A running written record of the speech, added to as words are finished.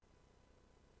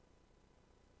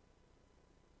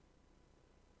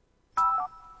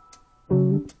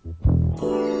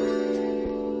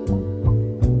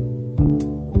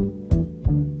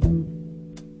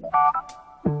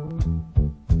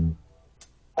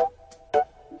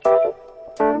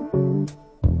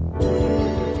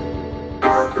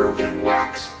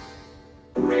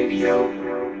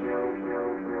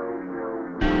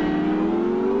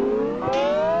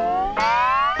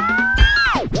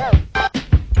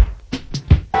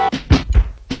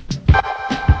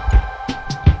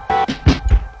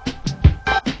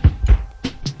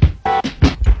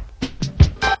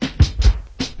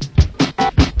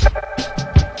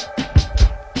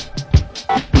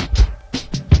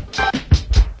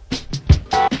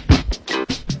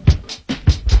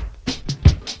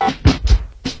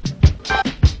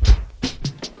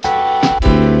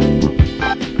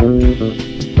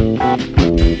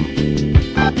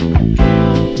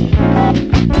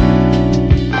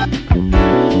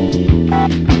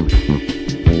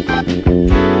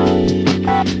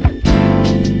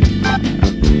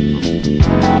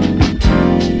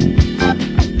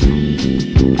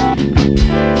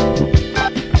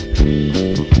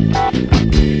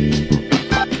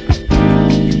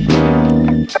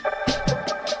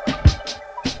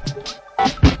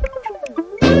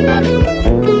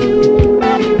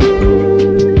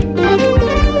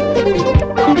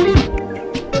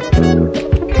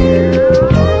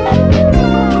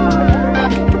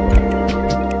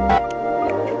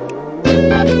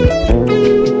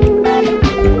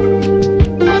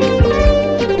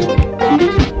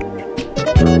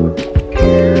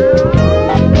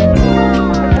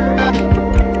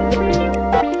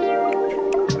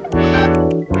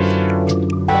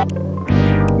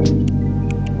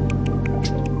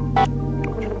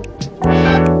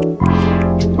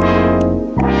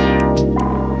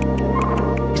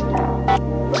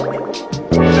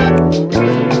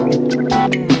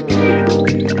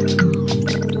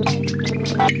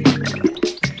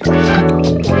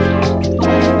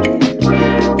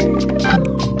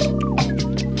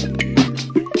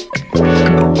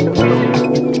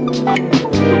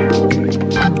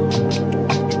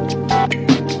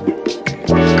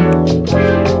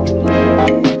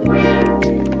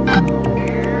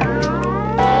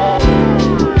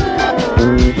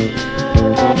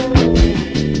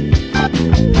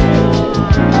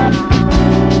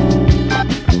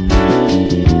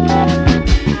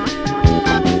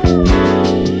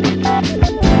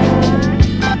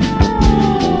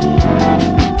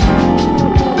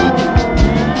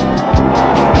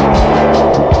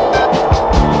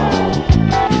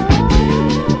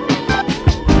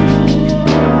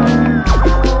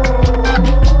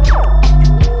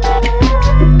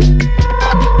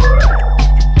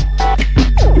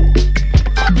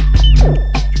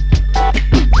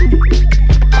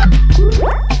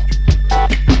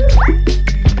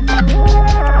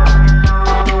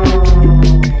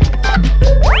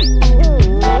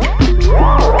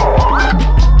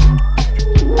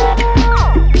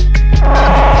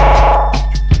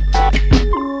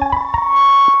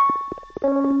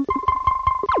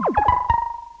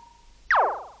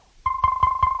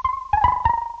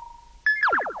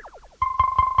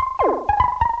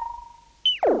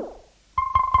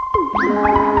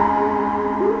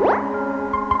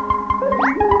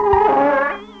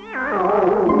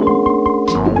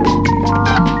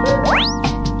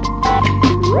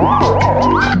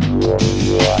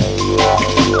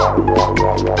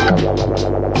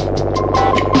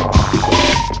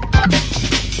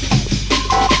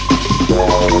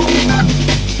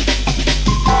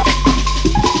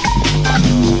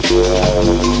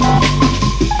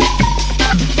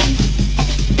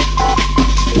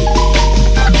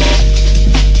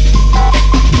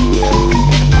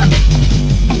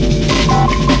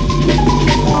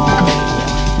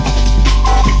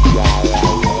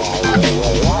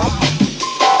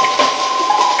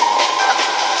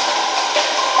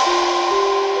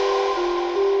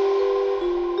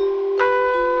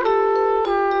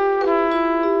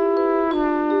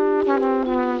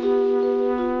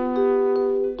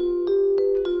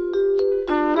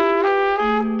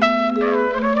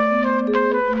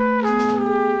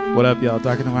What up, y'all?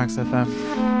 Darker Than Wax FM.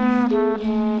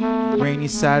 Rainy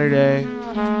Saturday.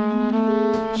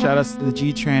 Shout outs to the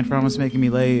G Train for almost making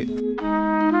me late.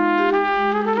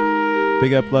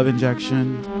 Big up Love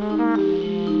Injection.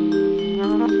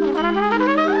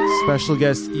 Special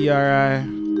guest ERI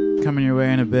coming your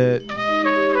way in a bit.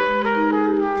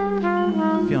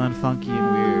 Feeling funky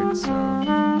and weird, so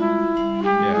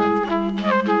yeah.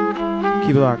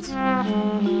 Keep it locked.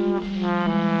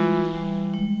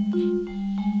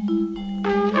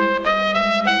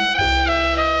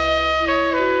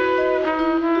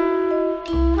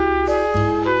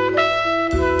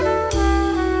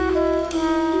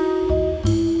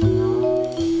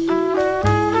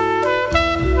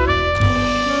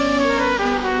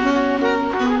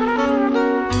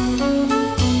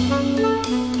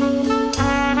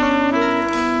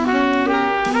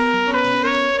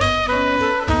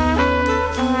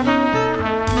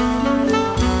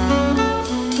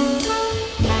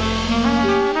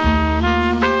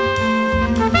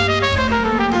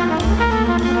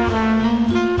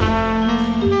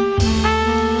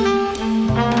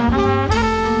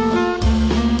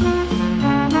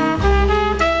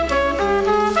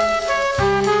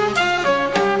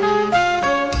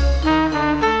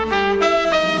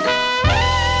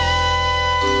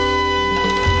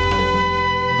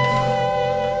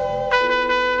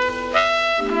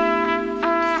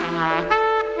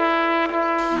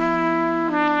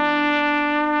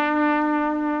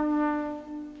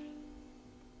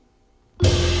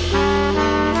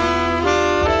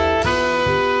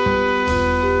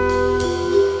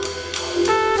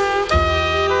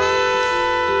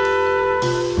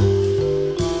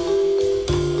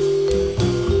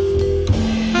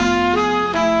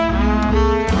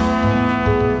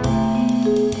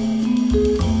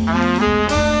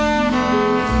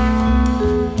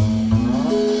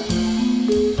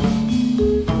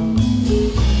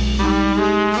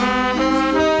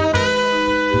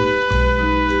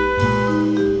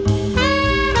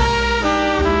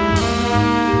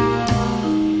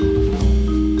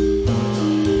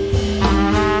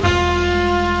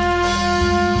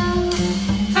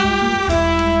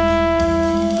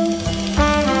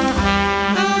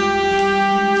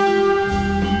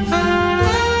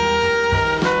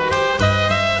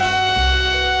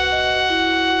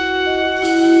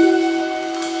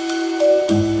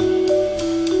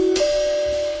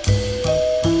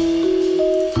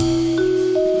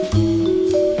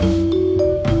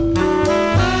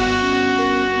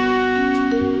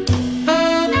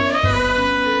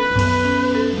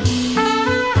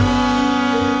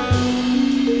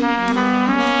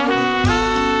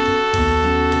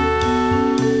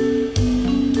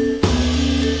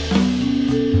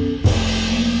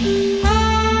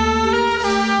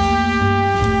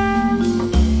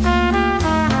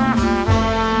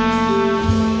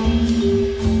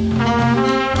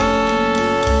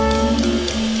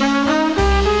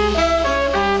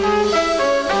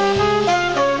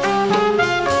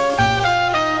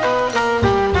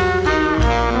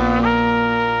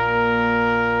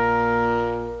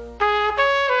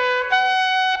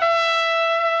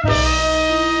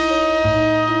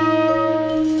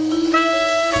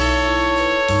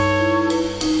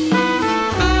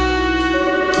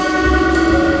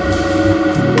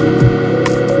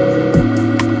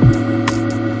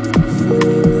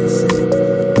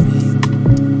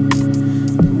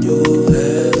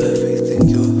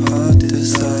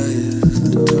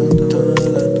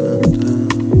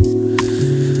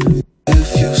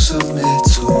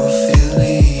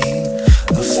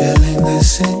 feeling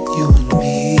this in you and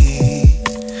me,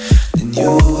 then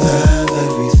you have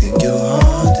everything your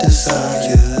heart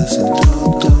desires. And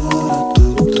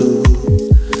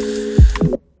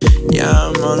yeah,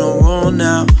 I'm on a roll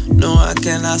now. No, I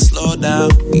cannot slow down.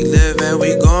 We live and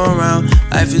we go around.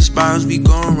 Life is spirals, we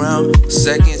go around.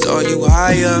 Seconds, are you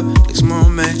higher? Next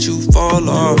moment, you fall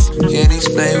off. Can't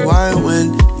explain why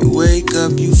when you wake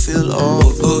up, you feel off.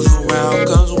 What goes around,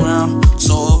 comes around.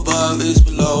 So above is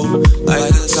below. Like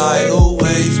a tidal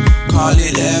wave. Call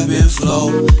it ebb and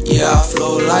flow. Yeah, I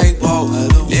flow like boat.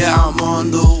 Yeah, I'm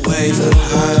on the wave. I'm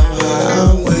high,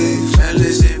 I'm wave. And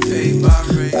listen, pay by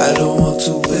rate. I don't want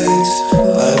to wait.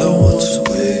 I don't want to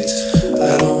wait.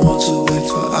 I don't want to wait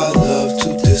for our love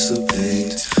to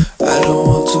dissipate. I don't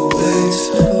want to wait.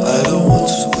 I don't want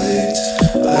to wait.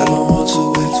 I don't want to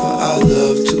wait for our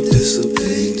love to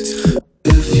dissipate.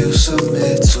 If you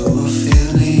submit to a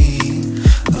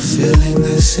feeling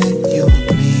that's in you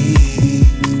and me,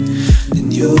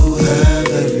 then you have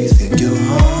everything your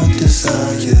heart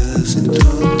desires. And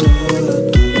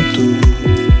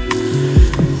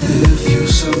if you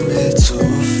submit to a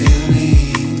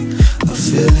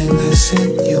feeling that's in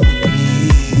you and me,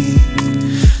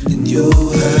 then you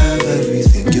have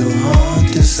everything your heart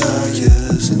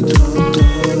desires. And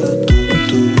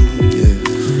yeah.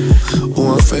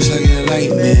 Oh, I'm fresh like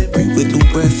enlightenment. Breathe with new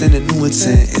breath and a new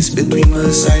intent. It's been 3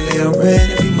 months, I lay on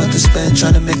rent. Every month I spend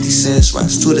trying to make these sense.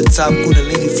 Rise to the top,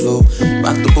 Kundalini flow.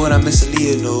 Rock the board, I miss a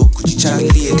Leo. Gucci Charlie,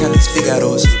 Cali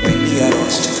Figaros.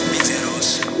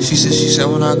 She said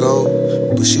when I go,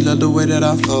 but she loved the way that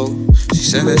I flow. She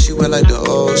said that she went like the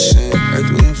ocean, earth,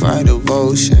 wind, and fire,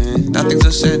 devotion. Now things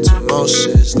are set to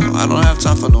motions. No, I don't have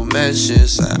time for no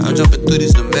mentions. I'm jumping through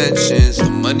these dimensions. The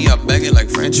money, I bag it like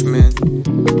Frenchmen.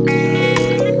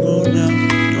 Oh no,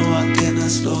 no, I cannot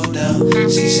slow down.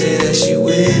 She said that she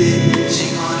with it. She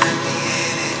gon' let me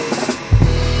hit it.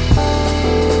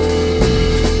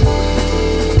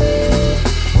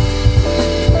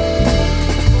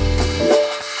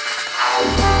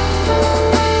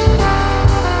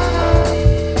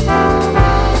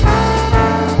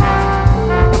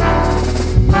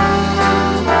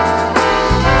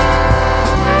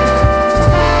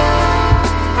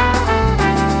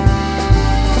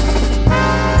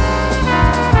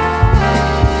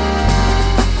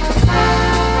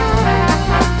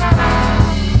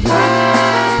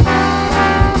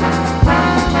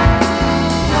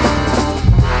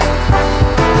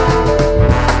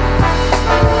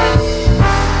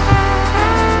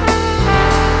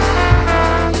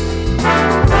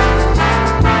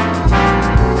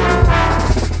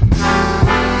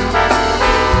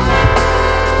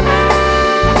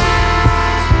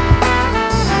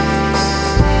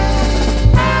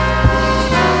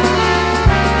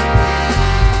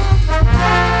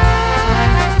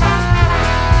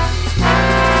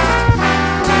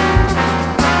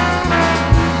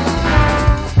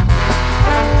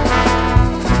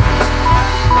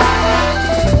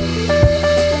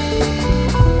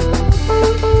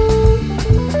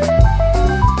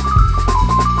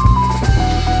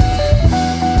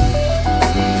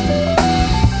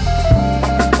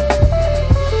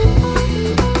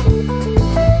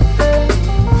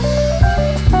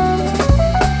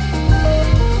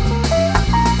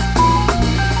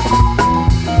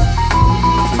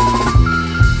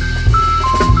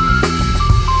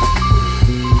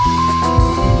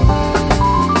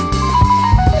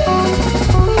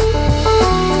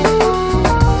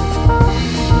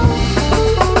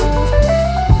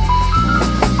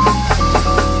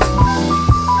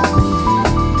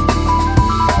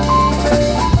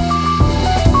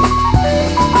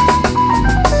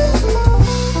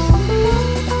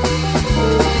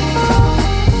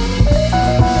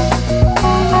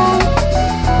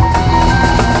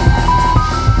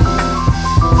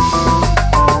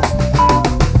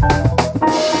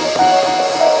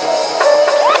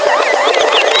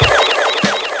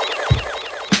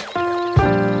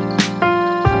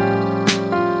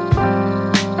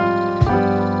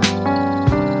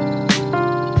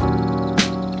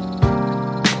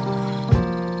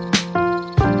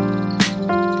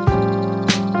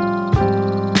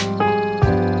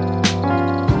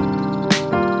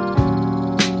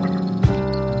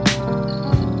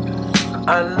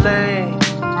 I lay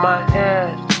my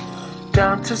head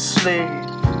down to sleep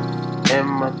and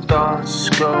my thoughts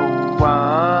go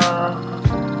wild.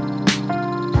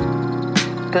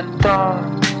 The thought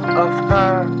of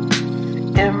her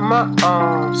in my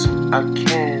arms, I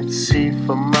can't see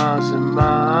for miles and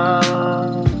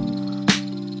miles.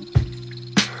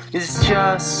 It's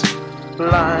just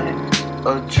like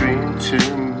a dream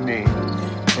to me,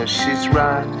 'cause she's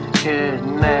right here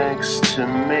next to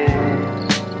me.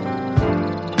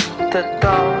 The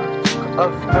thought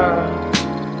of her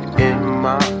in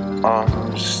my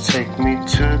arms take me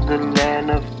to the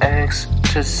land of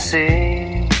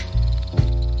ecstasy.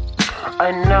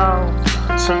 I know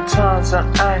sometimes I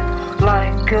act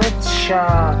like a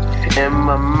child and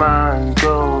my mind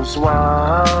goes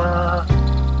wild.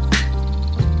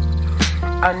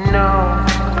 I know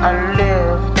I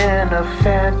live in a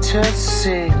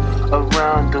fantasy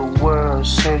around the world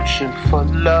searching for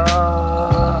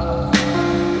love.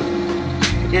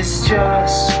 It's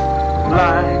just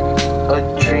like a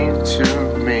dream to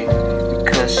me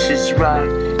because she's right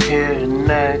here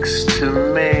next to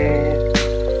me.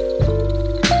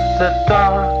 The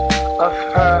thought of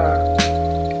her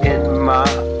in my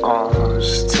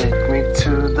arms take me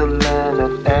to the land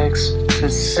of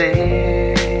ecstasy.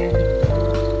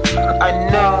 I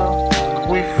know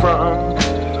we from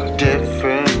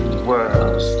different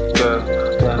worlds, girl,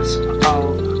 that's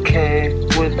okay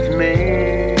with me.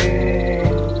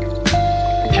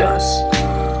 Just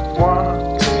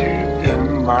want you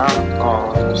in my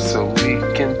arms so we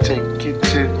can take you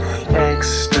to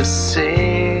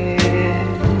ecstasy.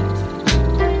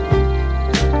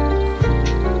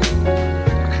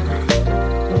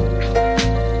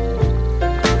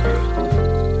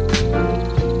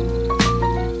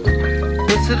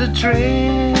 Is it a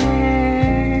dream?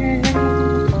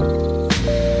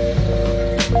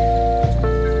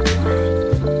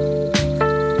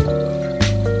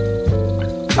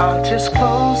 I'll just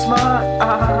close my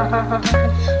eyes.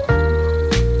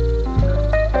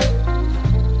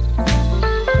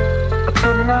 I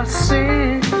could not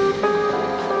see.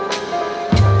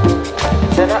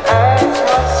 Then I asked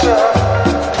myself,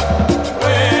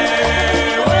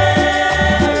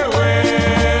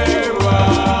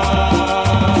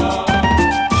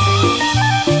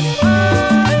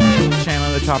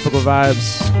 channeling the tropical vibes.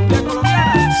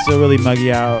 Still really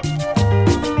muggy out.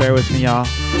 Bear with me, y'all.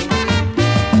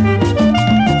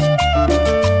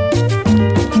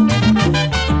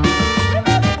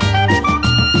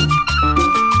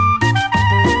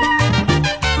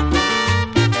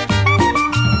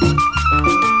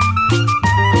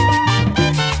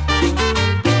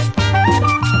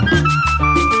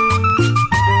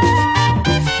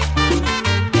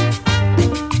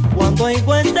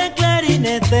 Oigo este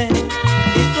clarinete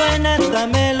y suena esta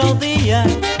melodía.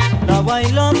 La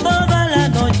bailo toda la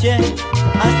noche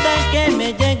hasta que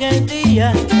me llegue el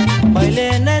día.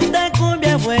 Bailé en esta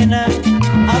cumbia buena, a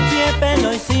pie,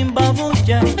 pelo y sin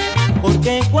babucha,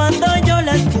 porque cuando yo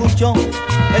la escucho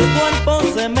el cuerpo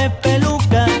se me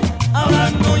peluca.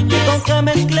 Ahora Núñez,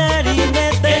 tócame el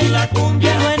clarinete, en la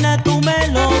cumbia suena tu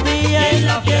melodía. En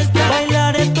la fiesta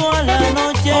bailaré toda la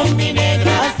noche con mi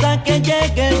negra hasta que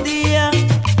llegue el día.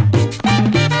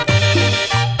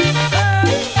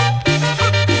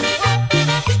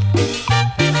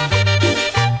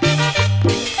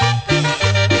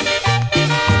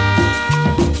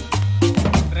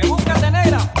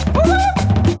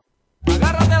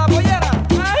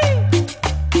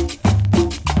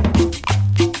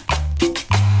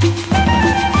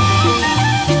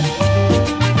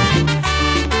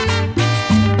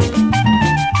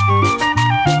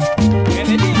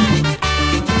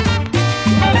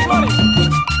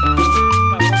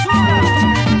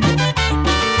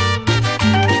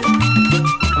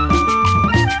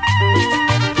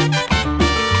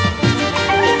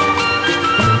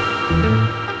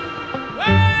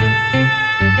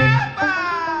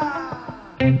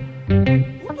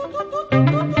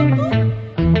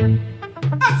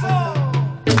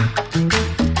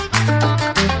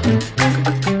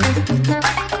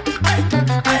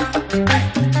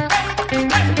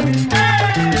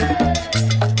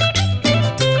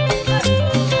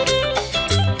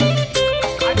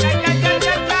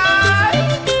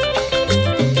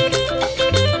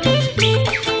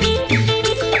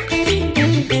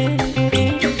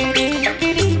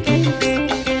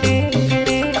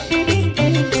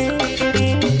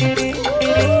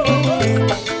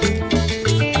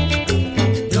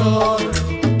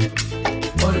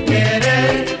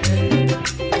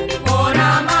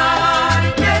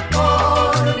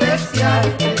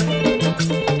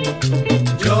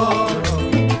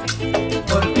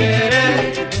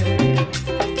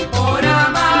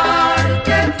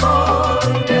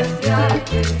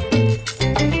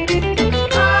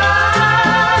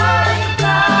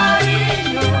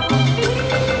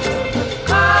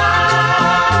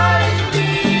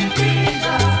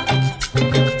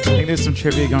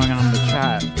 Trivia going on in the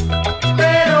chat.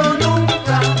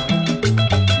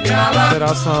 But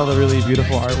also all the really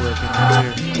beautiful artwork in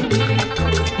here.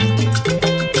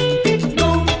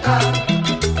 Nunca,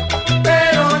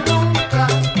 pero nunca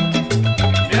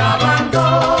me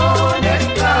abandonarás.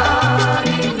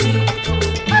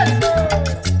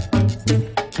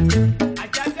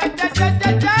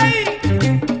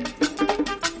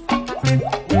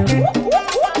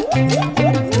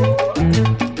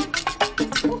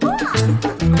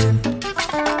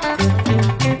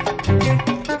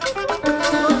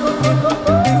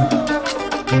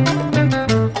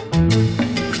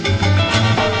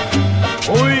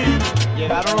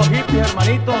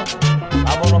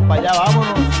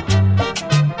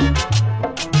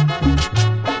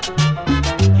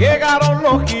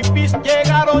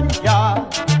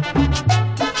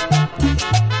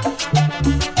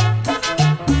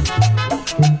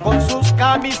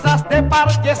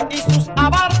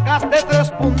 dagas de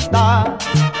tres puntas.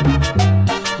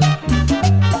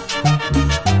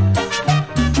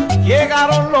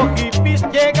 Llegaron los hippies,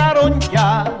 llegaron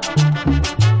ya.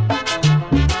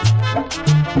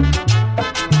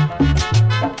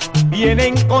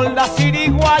 Vienen con las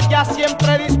ciriguayas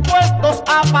siempre dispuestos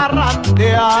a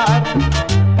parrandear.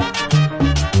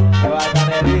 ¡Qué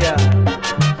bacanería!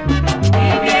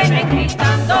 Y vienen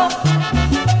gritando,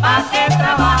 ¿pa' qué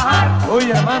trabajar?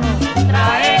 Oye, hermano,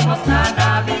 Traemos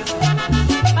cannabis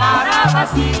para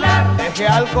vacilar. deje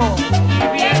algo.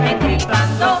 Y vienen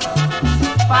gritando,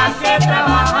 ¿pa' qué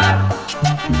trabajar?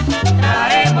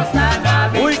 Traemos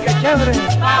cannabis Uy, qué chévere.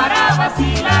 para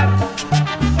vacilar.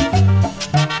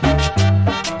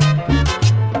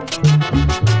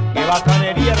 ¡Qué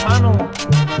bacanería, hermano!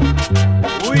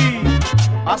 ¡Uy!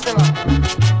 ¡Házela!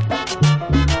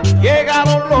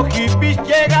 Llegaron los hippies,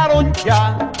 llegaron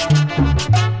ya.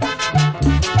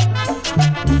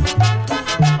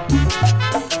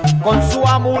 Con su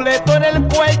amuleto en el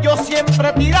cuello,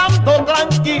 siempre tirando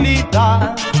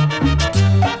tranquilidad.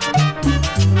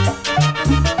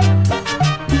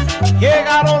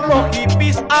 Llegaron los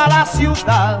hippies a la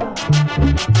ciudad.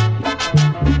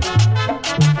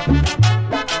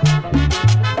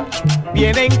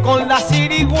 Vienen con las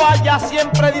ciriguayas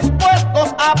siempre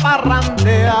dispuestos a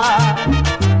parrandear.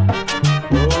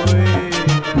 Uy.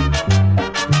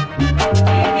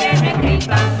 Y vienen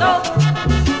gritando,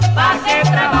 ¿pa' qué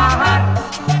trabajar?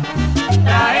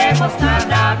 Traemos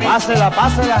cannabis Pásela.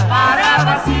 para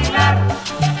vacilar.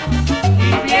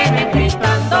 Y vienen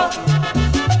gritando,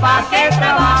 ¿pa' qué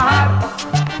trabajar?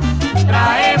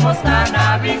 Traemos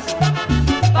cannabis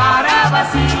para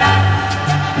vacilar.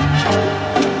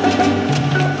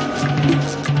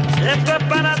 Esto es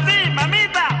para ti,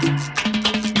 mamita.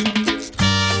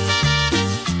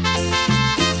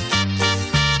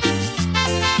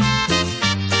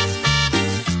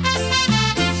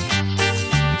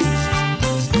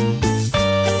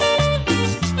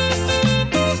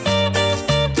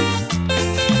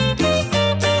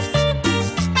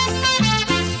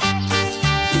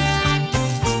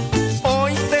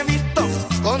 Hoy te he visto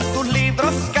con tus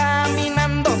libros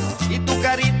caminando y tu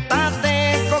carita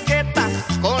de coqueta,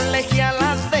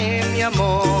 colegiala de mi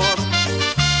amor.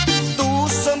 Tú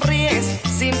sonríes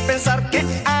sin pensar que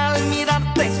al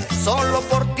mirarte solo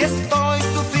por ti estoy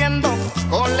sufriendo,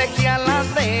 colegiala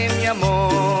de mi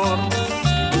amor.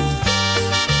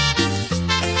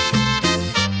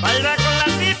 Baila con la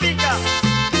típica.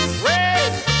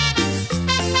 ¡Wey!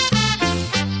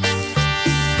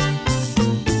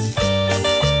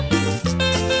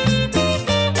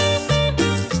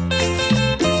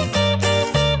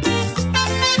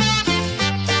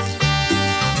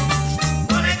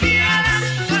 Colegiala,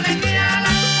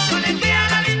 colegiala,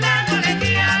 colegiala linda,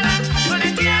 colegiala,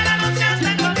 colegiala no seas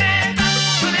tan coqueta,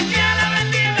 colegiala ven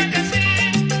dime que sí,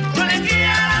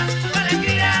 colegiala,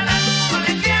 colegiala,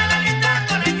 colegiala linda,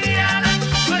 colegiala,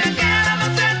 colegiala no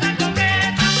seas tan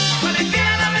coqueta,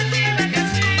 colegiala ven dime que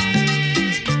sí.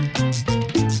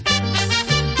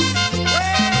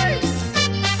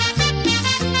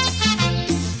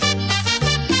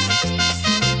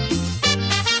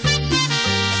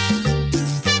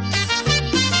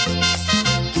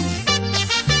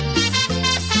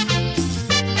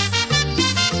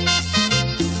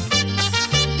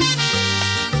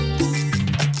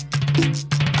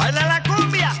 Baila la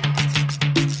cumbia.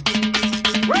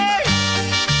 ¡Wey!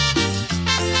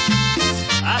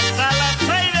 Hasta las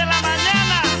 6 de la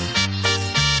mañana.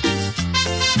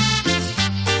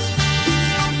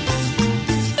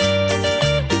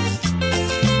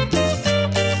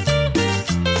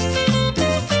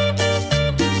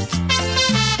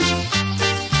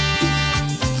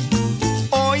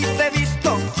 Hoy te he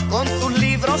visto con tus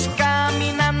libros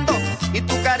caminando y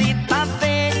tu carita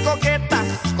de coqueta,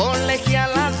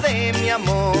 colegiala de mi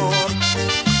amor.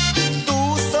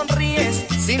 Tú sonríes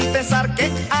sin pensar que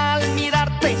al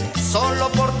mirarte solo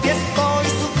por ti estoy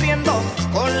sufriendo,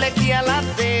 colegiala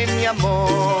de mi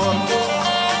amor.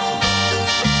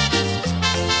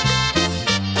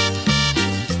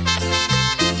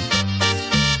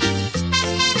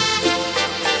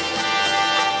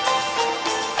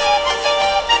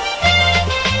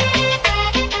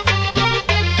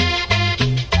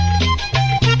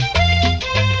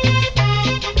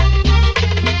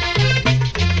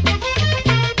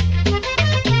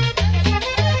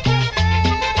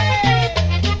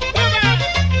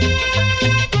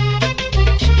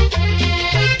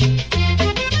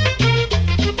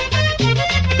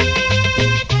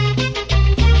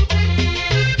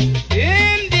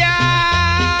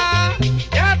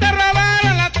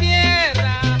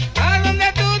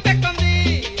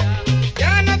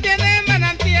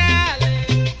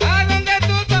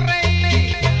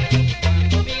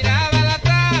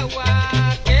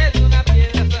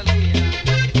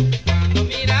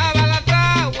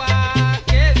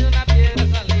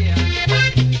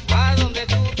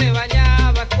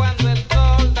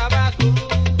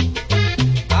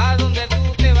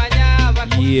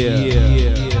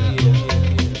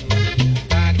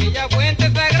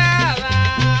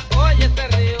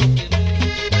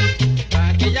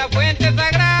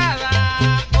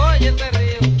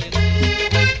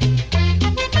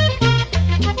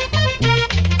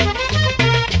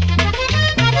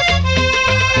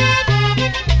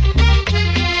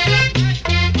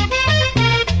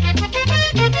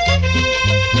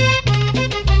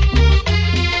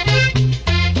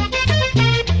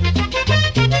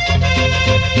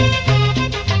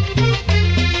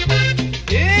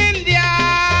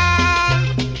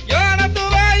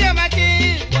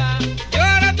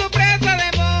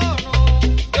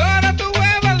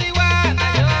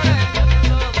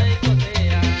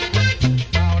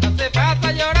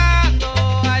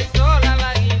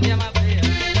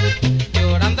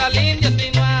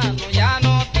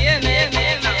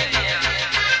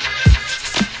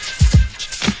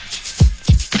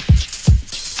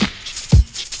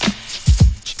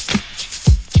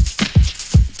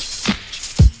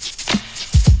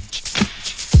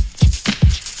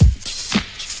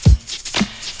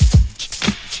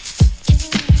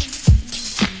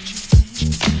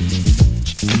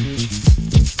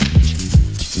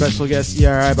 Special guest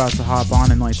ERI about to hop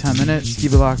on in like 10 minutes.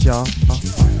 Keep it locked, y'all.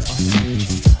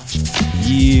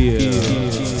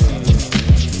 Yeah.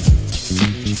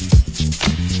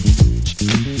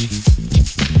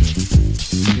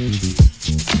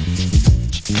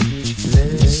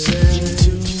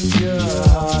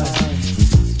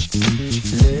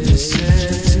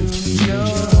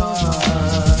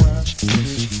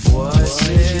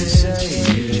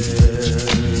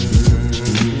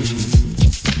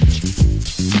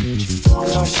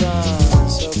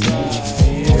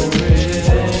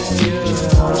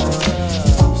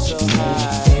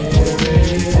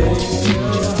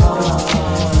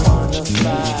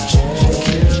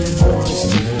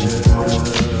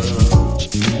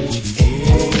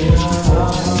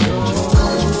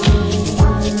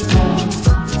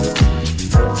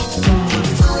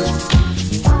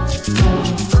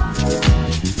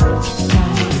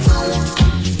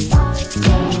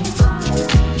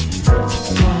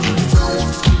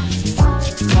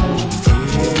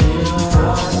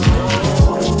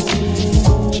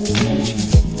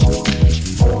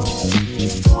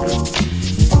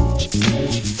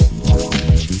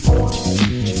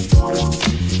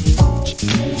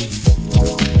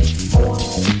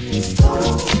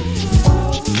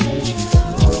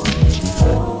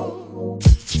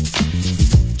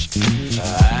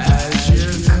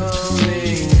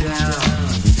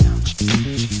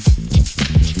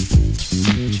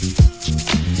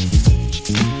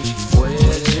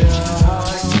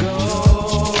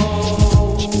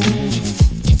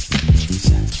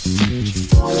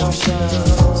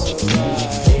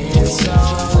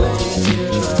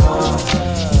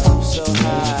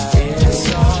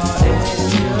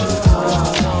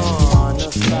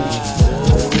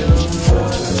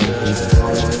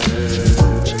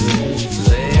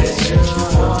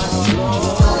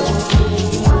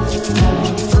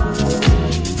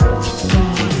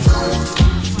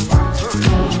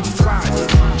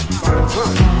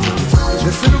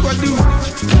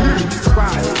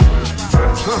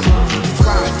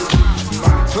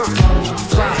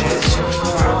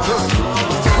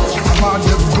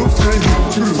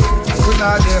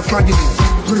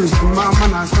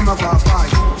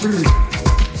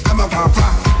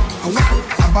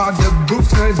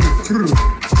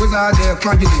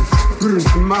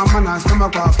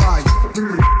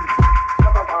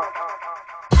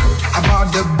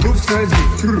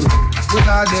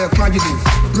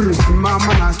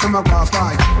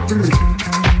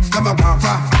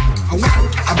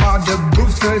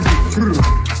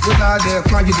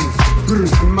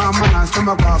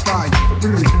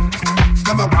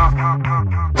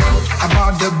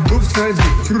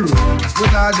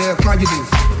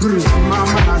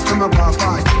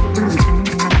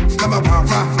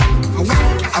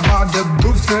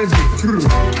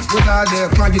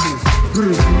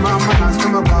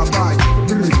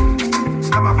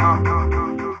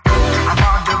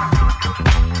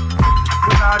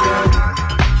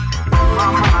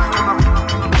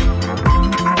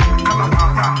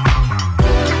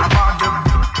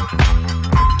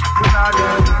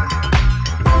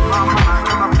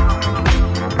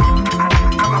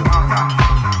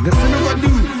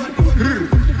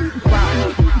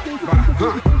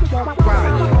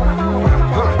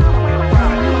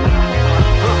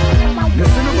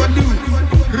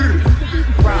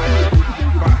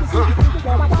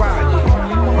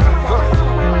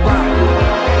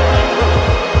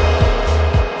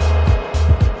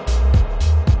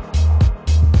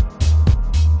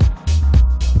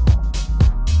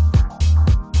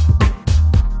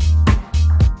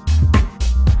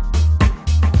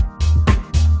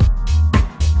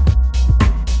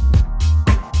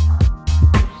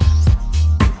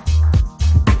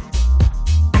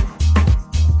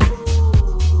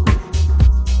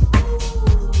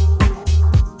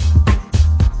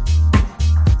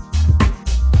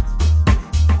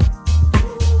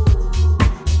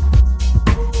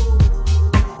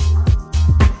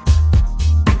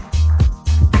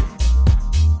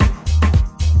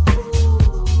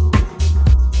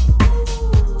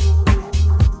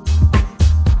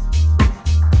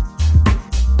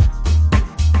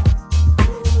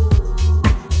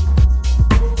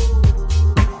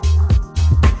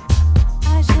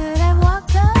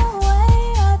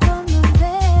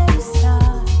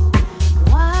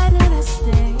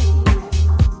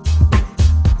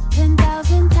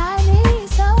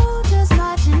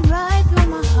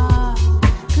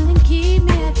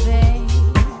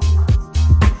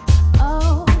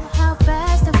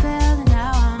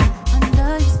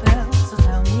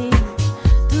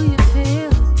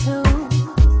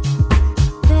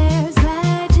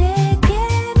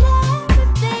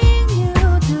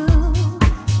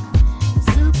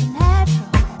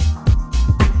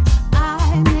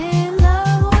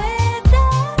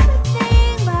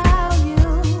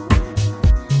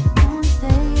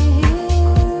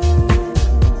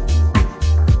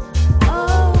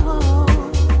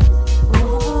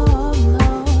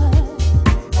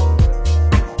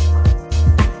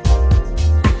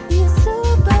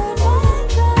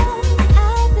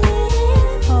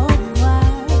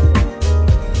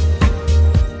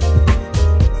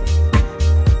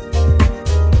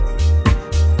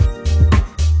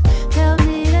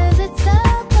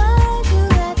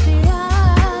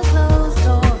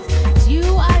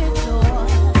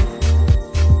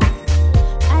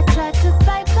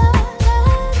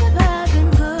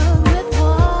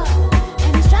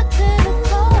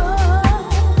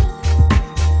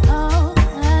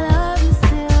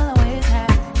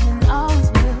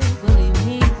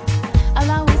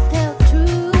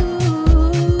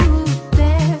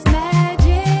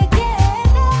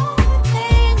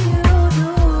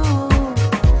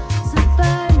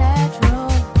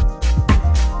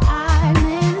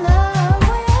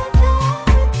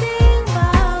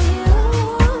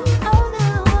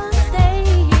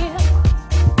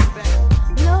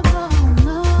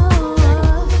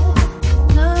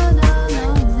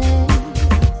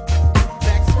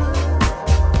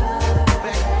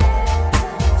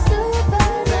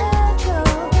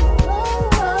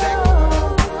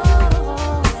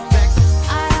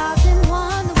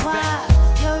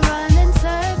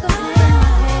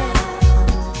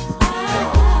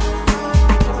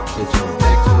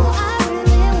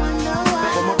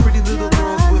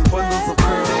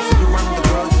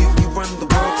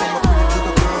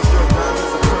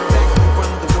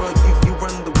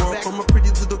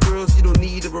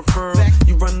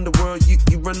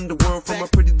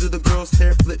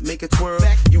 hair flip, make it twirl.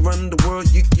 You run the world,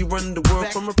 you run the world.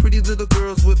 From my pretty little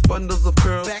girls with bundles of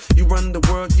curls. You run the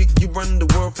world, you run the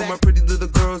world. From my pretty little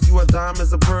girls, you are dime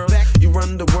as a pearl. You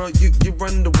run the world, you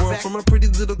run the world. From my pretty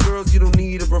little girls, you don't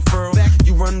need a referral.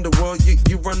 You run the world,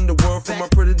 you run the world. From my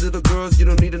pretty little girls, you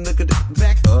don't need a nigga to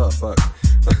oh fuck.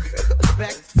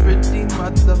 Pretty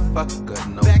motherfucker,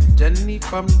 no Jenny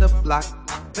from the block.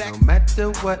 No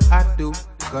matter what I do,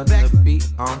 gonna be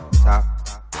on top.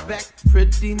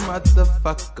 Pretty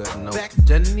motherfucker, no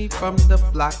Jenny from the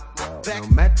block. No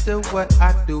matter what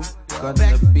I do,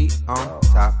 gonna be on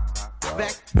top.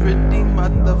 Pretty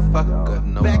motherfucker,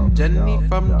 no Jenny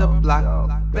from the block.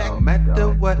 No matter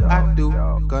what I do,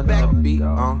 gonna be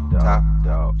on top.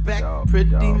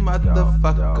 Pretty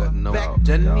motherfucker, no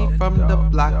Jenny from the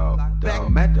block. No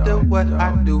matter what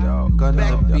I do,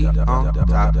 gonna be on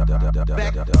top.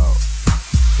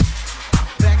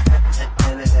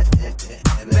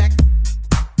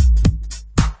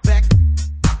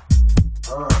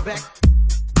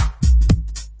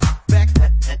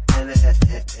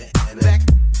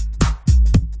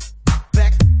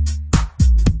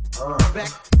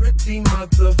 Pretty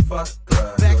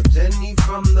motherfucker, no Jenny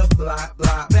from the block,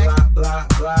 block, block, block,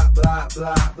 block, block,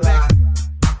 block, block.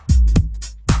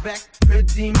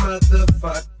 Pretty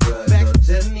motherfucker, no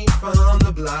Jenny from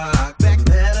the block. No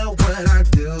matter what I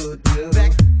do.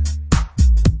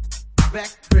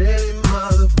 Pretty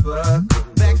motherfucker,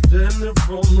 no Jenny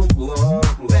from the block,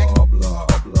 blah,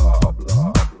 blah, blah, blah,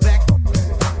 blah.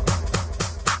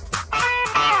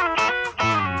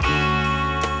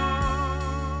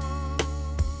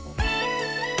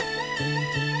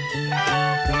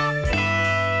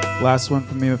 Last one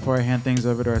from me before I hand things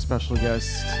over to our special guest,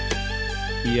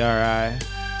 ERI.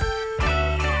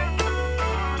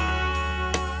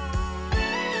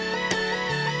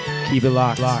 Keep it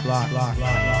locked.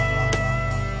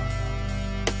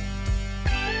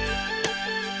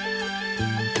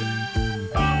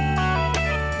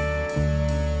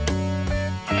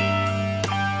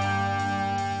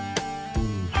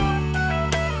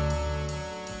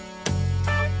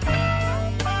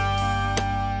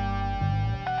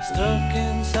 Stuck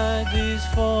inside these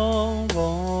four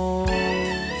walls,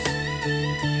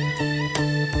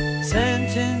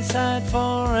 sent inside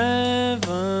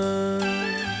forever,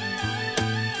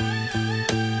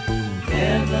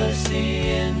 never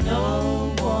seeing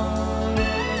no one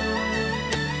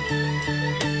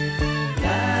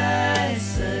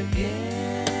nice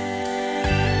again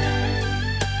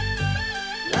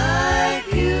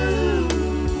like you.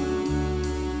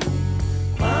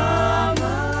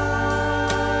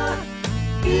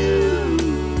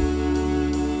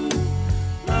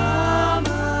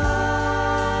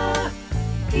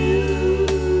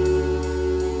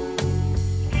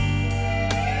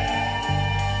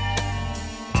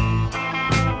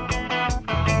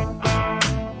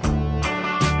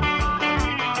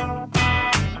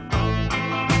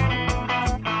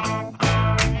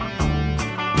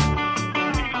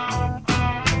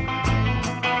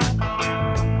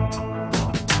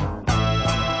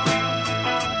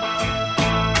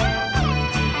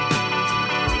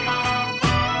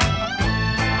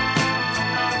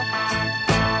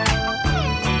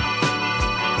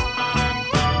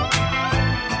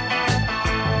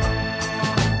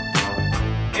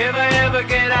 If I ever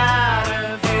get out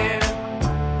of here,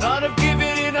 thought of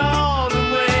giving it all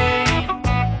away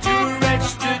to a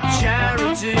registered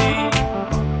charity.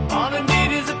 All I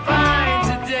need is a pint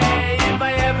today. If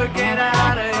I ever get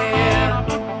out of here,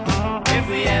 if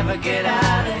we ever get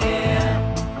out of here.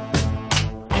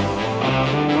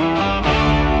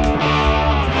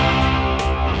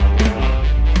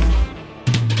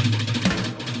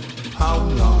 How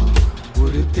long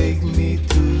would it take me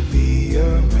to be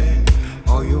your man?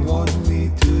 Or you want me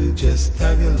to just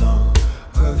tag along?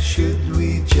 Or should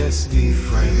we just be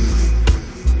friends?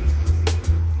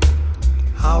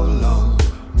 How long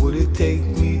would it take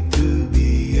me to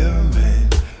be your man?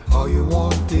 Or you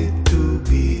want it to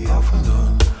be off and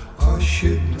on? Or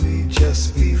should we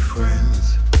just be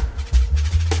friends?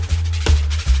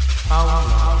 How long?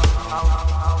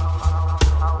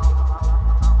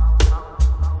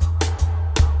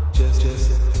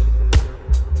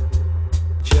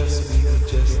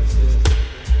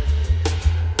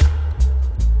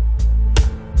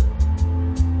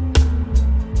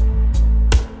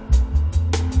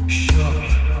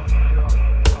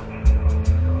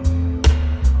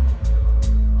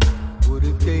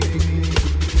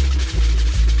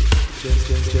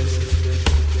 Just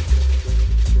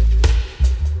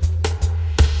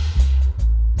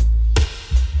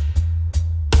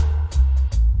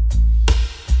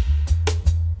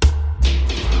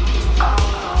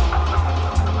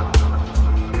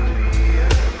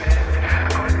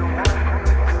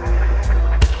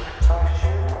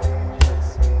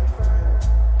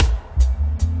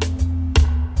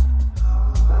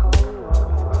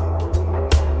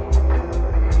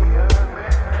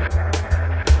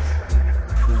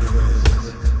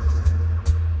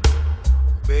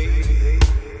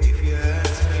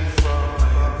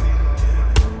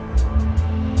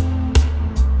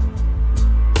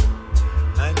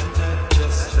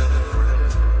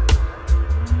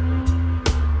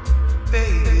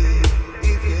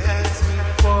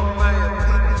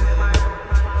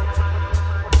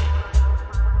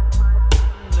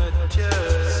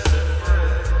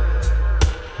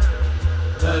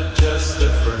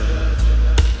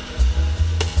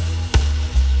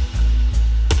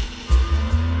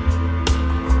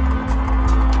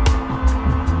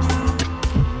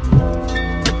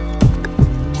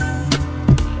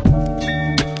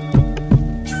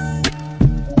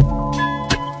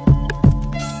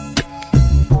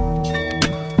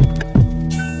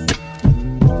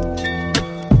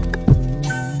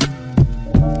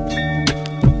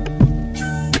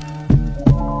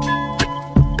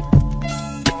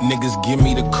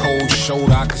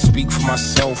I can speak for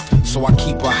myself. So I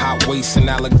keep a hot waist and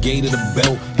alligator the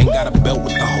belt. Ain't got a belt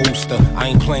with the holster. I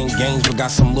ain't playing games, but got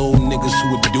some little niggas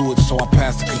who would do it. So I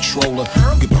pass the controller.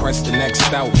 You can press the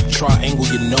next out. Triangle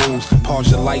your nose.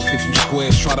 Pause your life if you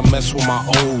squares. Try to mess with my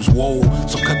O's. Whoa.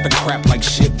 So cut the crap like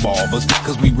shit barbers.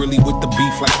 Cause we really with the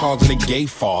beef like cars of the gay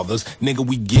fathers. Nigga,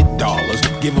 we get dollars.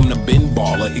 Give them the bin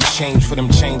baller. Exchange for them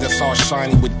chains that's all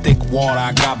shiny with thick water.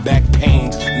 I got back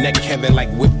pains. Neck heavy like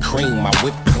whipped cream. I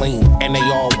whip clean. And they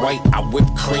all white. I whip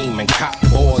cream. And cop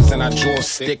boards and I draw a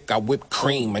stick. I whip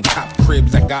cream. And cop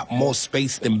cribs that got more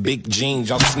space than big jeans.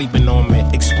 Y'all sleeping on me.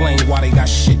 Explain why they got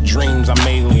shit dreams. I'm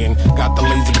alien. Got the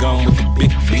laser gun with the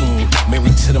big beam.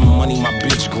 Married to the money, my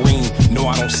bitch green. No,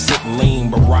 I don't sit lean,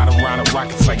 but ride around in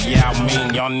rockets like yeah, I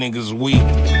mean, y'all niggas weak.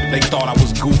 They thought I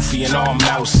was goofy and all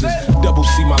mouses. Double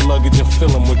C my luggage and fill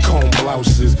them with comb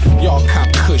blouses. Y'all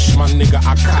cop kush, my nigga,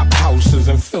 I cop houses.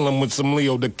 And fill them with some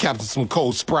Leo, the captain, some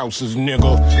cold sprouses,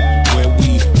 nigga. Where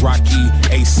we, Rocky,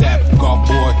 ASAP, golf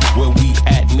boy. Where we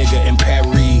at, nigga, in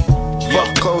Paris.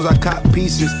 Fuck clothes, I cop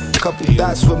pieces. Couple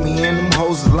dots with me and them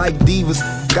hoes is like divas.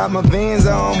 Got my Vans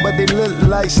on, but they look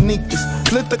like sneakers.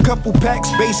 Flipped a couple packs,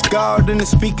 bass guard in the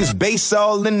speakers. Bass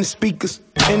all in the speakers.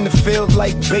 In the field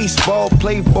like baseball,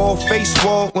 play ball, face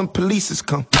wall when polices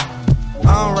come.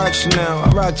 I don't rock Chanel, I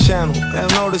rock Channel. Hell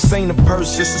no, this ain't a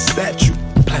purse, it's a statue.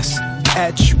 Bless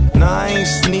at you. Nah, I ain't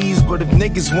sneeze, but if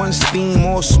niggas want steam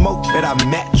or smoke, bet I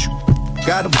match you.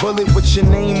 Got a bullet with your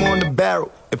name on the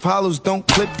barrel. If hollows don't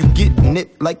clip, you get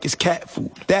nipped like it's cat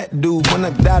food. That dude, when I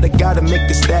die, I gotta make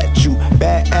a statue.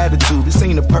 Bad attitude, this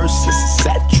ain't a purse, it's a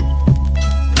statue.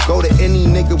 Go to any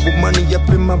nigga with money up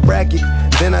in my bracket.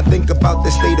 Then I think about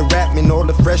the state of rapping. All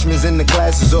the freshmen in the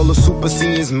classes, all the super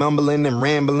seniors mumbling and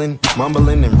rambling,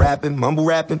 mumbling and rapping, mumble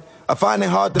rapping. I find it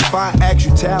hard to find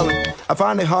actual talent. I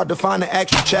find it hard to find an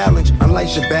actual challenge. Unlike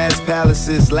Shabazz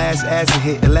Palaces, last acid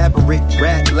hit, elaborate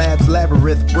rap labs,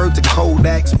 labyrinth. Word to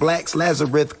Kodaks, Blacks,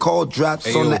 Lazarus, call drops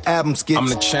Ayo, on the album skits. I'm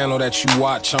the channel that you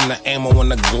watch. I'm the ammo on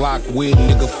the Glock. Weird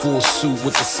nigga, full suit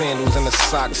with the sandals and the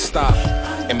socks. Stop.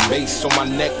 And bass on my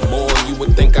neck, boy. You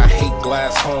would think I hate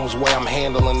glass homes where I'm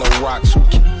handling the rocks.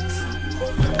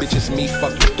 Bitch, it's me,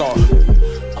 fuck you thought.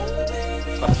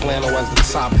 My flannel as the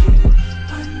top.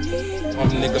 I'm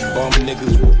nigga bum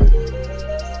niggas.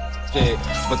 Yeah,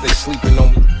 but they sleeping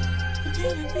on me.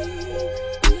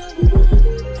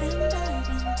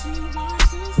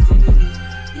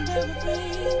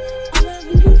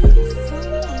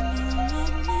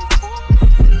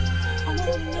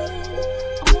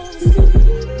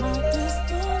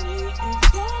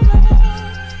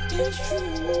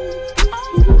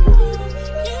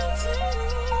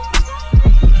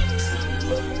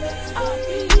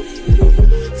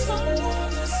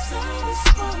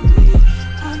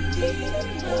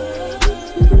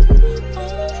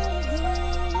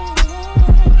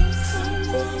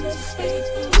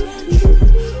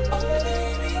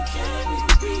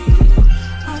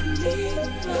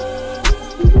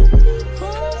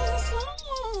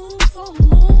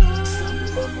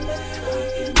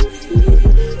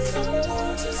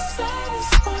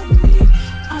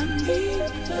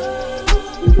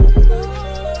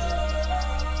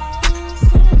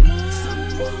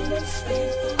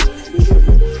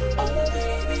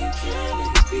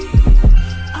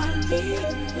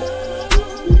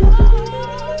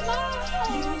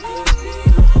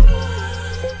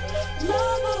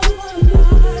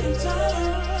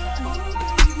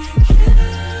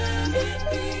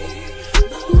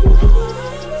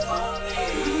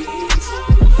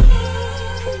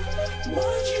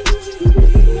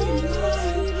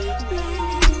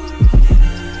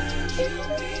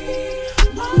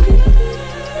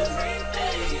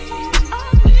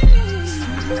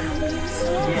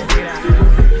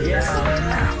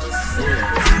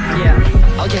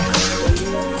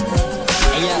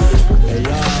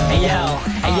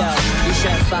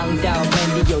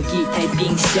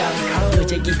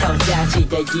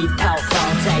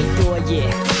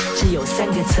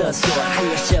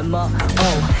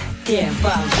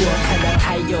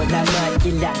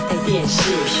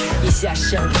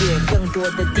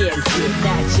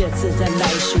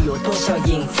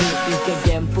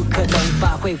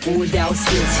无聊死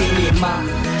情侣吗？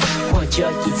或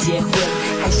者已结婚，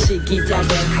还是一家人，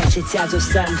还是家族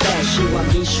三代，是往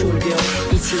一树流，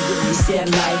一起用先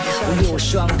来。我用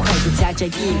双筷子夹着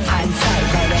一盘菜，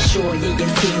奶奶说爷爷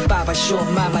听，爸爸说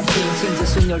妈妈听，孙子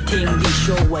孙女听，你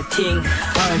说我听，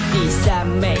二弟三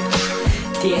妹。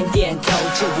点点头，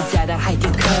这里在的海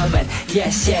淀课本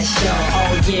Yes yes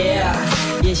oh yeah，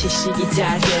 也许是一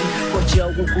家人，或者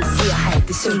五湖四海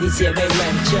的兄弟姐妹们。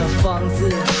这房子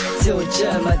就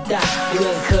这么大，无论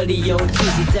何理由聚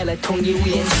集在了同一屋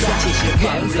檐下。其实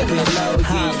房子会漏雨，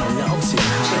同一屋檐下，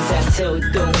春夏秋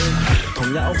冬，同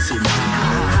一屋檐下，哈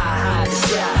哈哈哈的笑，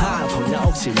同一屋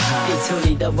檐下，地球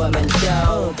里的我们都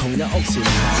同一屋檐下。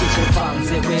其实房子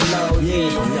会漏雨，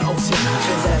同一屋檐下，春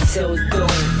夏秋冬，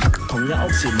同一屋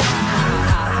檐下，哈哈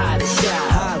哈哈的笑，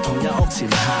同一屋檐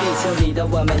下，地球里的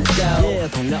我们都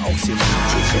同一屋檐下。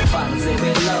其实房子会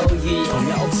漏雨，同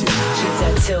一屋檐下，春夏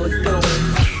秋冬，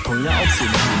同一屋檐下，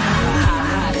哈哈哈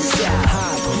哈的笑，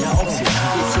同一屋檐下，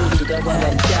地球里的我們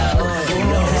都同一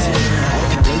屋檐下。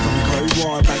你同佢，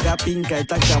大家邊計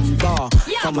得咁多？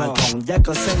放埋同一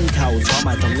個星球，坐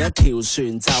埋同一條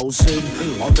船，就算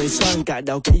我哋相隔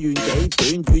有幾遠幾短，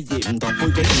語言唔同，背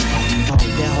景唔同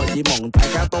嘅荷爾蒙，大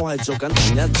家都係做緊同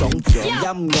一種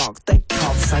音樂。的確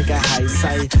世界係細，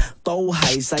都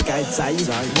係世界仔，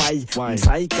喂，唔使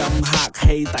咁客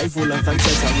氣，底褲兩粉隻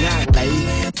就呃你。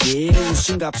妖，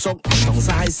孫甲叔唔同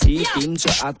size， 點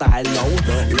着啊大佬？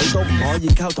你都唔可以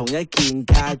溝同一件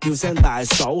㗎，叫聲大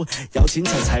嫂。有錢齊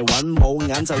齊揾，冇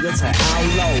眼就一齊 out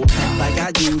low。大家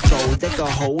要做一個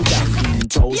好人，唔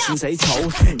做算死草。一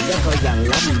個人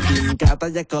諗唔掂，嫁得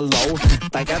一個佬。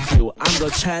大家調啱個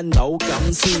channel，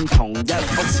 咁先同一屋檐下。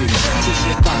其實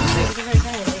房子。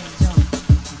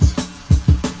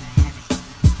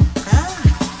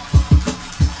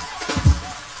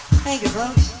Thank you,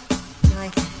 folks. You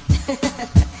like it?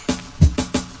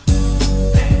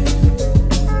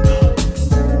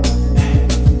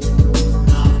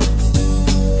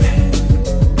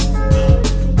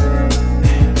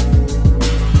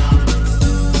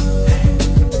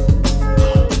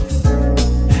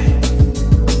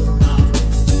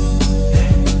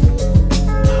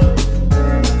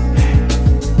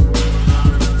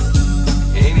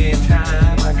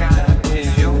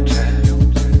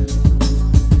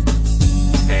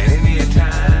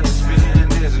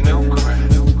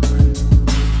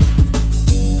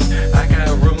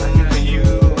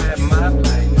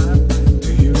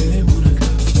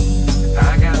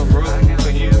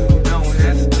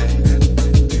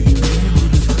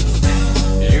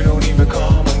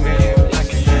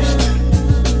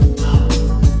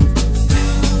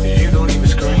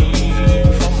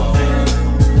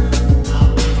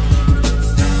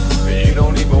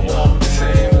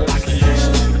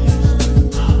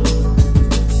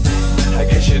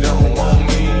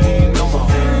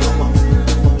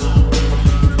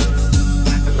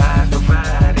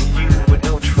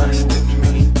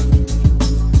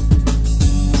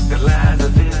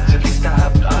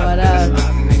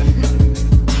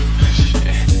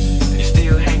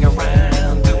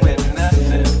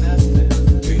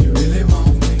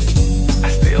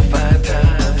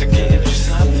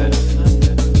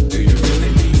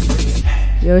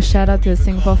 Yo, shout out to a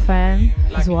Singapore fan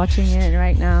who's watching it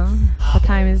right now. What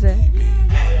time is it?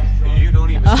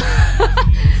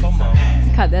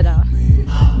 Let's cut that out.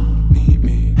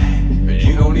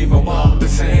 You don't even walk the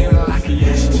same like you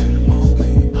used to.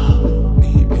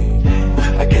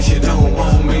 I guess you don't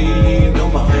want me no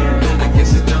more. I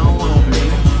guess you don't want me.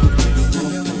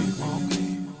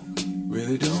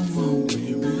 Really don't want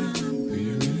me.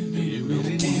 Do you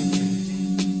really need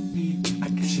me? I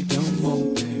guess you don't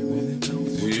want me.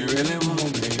 Do you really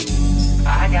want me?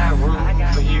 I got room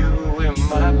for you in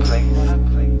my place.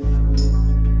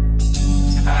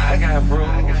 I got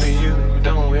room for you,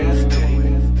 don't hesitate.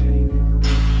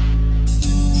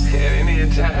 And any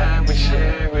time we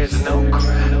share is no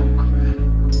crime.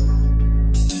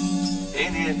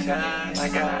 Any time I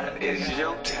got is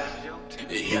your time.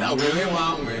 You don't really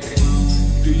want me.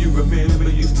 Do you remember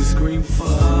you used to scream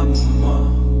for more?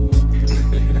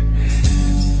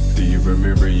 Do you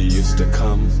remember you used to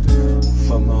come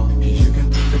for more? You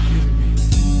got to forgive me.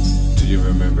 Do you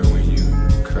remember when you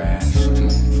crashed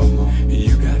for more?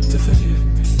 You got to forgive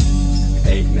me.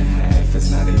 8.5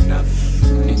 is not enough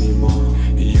anymore.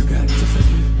 You got to forgive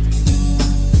me.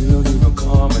 You don't even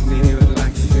call my name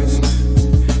like you used to.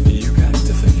 You got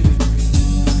to forgive me.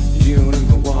 You don't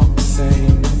even walk the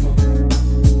same no more.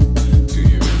 Do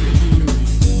you really hear me?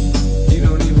 You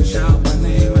don't even shout my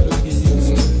name like you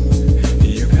used to.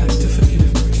 You got to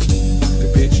forgive me. The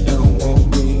bitch don't want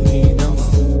me no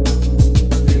more.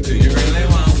 Do you really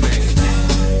want me?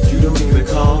 You don't even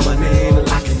call my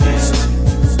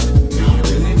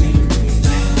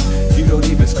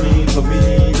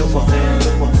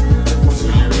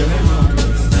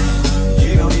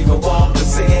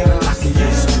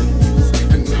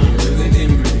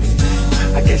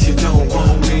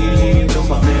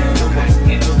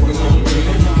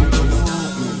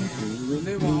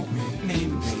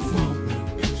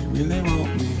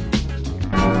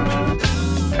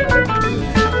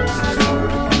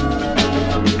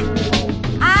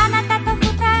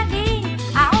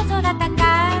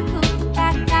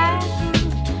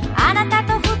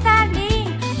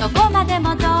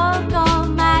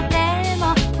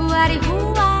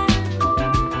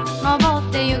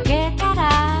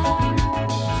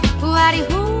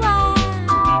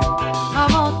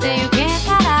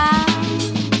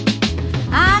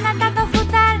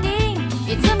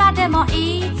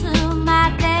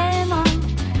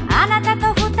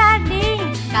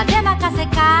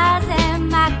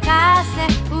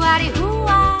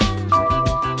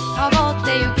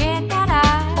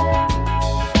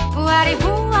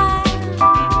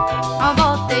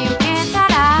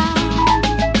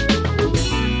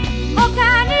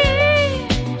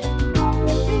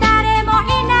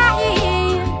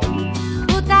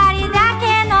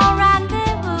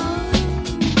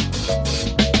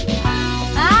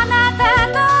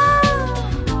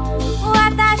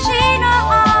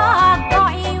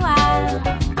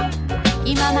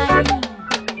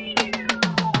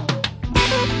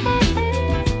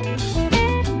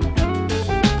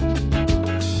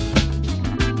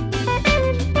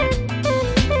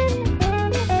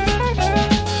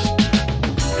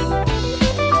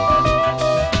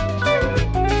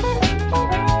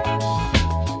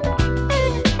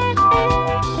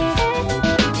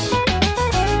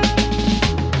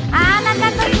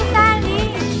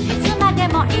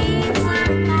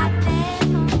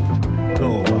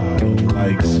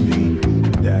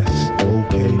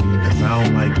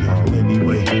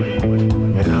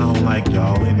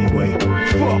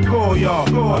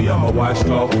Oh yeah, my watch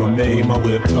talk for me, my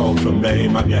whip talk for me,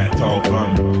 my gat talk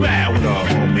from me. What up,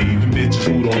 homie? Even bitches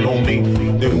who don't know me,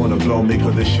 they wanna blow me,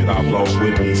 cause this shit I blow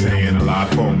with me, saying a lot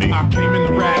for me. I came in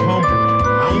the rap humble,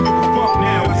 I don't give a fuck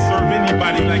now, I serve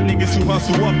anybody like niggas who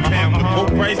hustle up now. The whole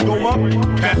price go up,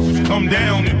 cats come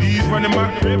down, and these running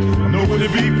my crib, nowhere to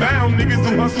be found. Niggas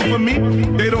who hustle for me,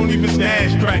 they don't even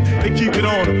stash track, they keep it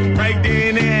on them, right there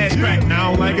in the ass track.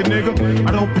 Now I don't like a nigga,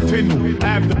 I don't pretend to. I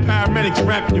have the paramedics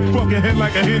wrapping your fucking head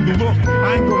like a Hindu. Look,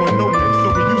 I ain't going nowhere,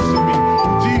 so we used to me.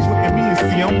 G's look at me and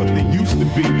see I'm what they used to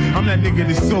be. I'm that nigga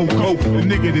that's so coke, the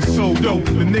nigga that's so dope,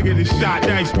 the nigga that shot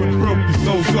dice with broke, the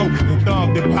so-so, the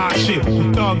thug that pop shit,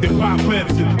 the thug that pop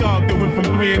clips, the thug that went from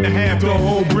 3.5 to a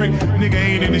whole brick. Nigga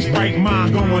ain't in his right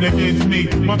mind going against me.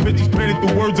 My bitches painted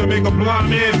the words that make a blind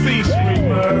man see. Scream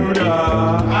murder,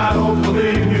 I don't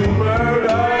believe you, murder.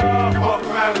 Fuck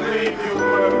around and leave you,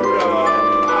 murder.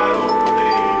 I don't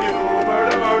believe you,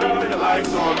 murder, murder. Your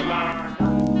life's on the line.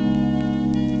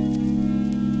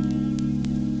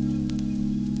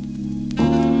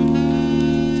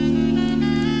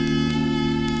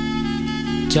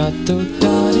 Jatuh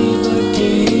dari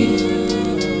berdiri,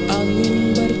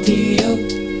 angin bertiup.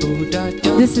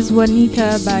 This is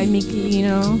Juanita by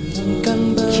Mikilino.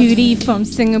 Cutie from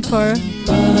Singapore.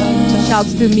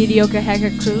 Shouts to Mediocre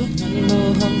Hacker Crew.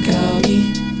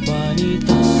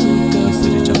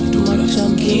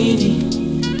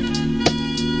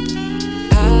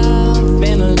 I've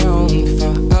been alone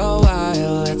for a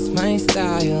while, that's my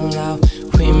style now.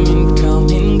 Women come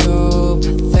and go,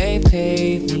 but they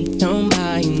pay me no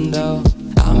mind though.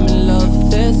 I'm in love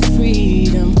with this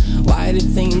freedom. Why the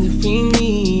things that we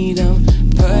need them?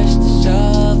 Push the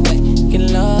shove,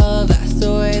 making love, that's the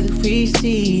way that we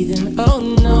see them. Oh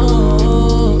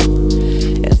no,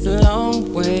 it's a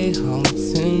long way home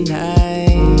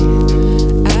tonight.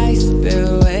 I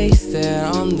still wasted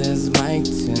on this mic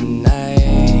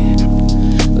tonight.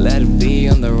 Let it be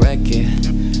on the record,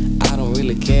 I don't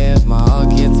really care if my heart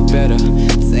gets better.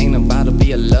 This ain't about to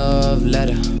be a love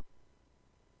letter.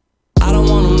 I don't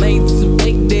wanna make this a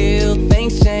big deal.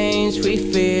 Things change, we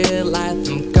feel like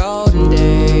them golden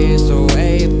days are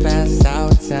way past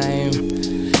our time.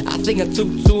 I think I took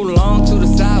too long to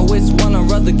decide which one I'd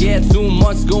rather get. Too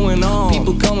much going on,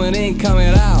 people coming in,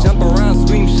 coming out. Jump around,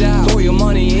 scream, shout, throw your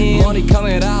money in. Money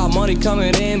coming out, money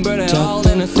coming in, burn it all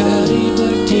in a city.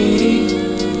 Berdiri,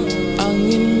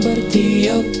 angin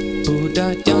bertiup,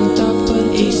 budak yang tak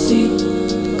berisi,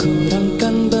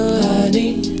 kurangkan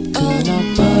berani.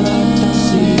 Kenapa datang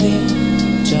sini?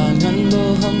 Jangan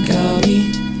bohong kami,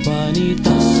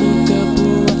 wanita suka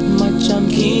buat macam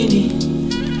gini.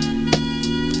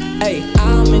 Hey,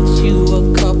 I met you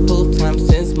a couple times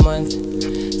this month.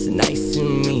 It's nice to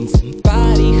meet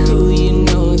somebody who you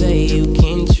know that you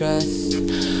can trust.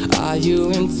 Are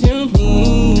you into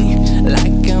me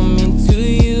like I'm into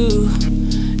you?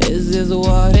 Is this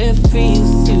what it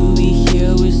feels to be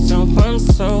here with someone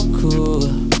so cool?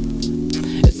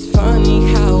 It's funny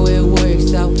how it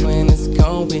works out when it's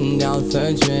going down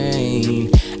the drain.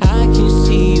 I can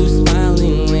see you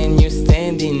smiling when you're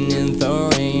standing in the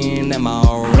rain. Am I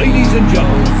alright? Ladies and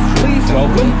gentlemen, please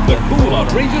welcome the cool,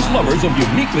 outrageous lovers of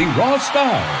uniquely raw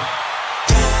style.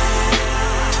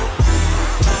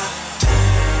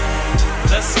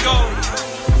 Let's go.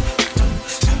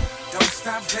 Don't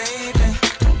stop, baby.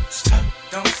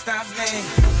 Don't stop me.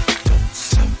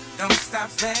 Don't stop,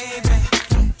 baby.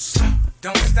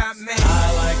 Don't stop me.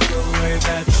 I like the way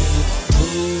that you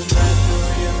move, that boy,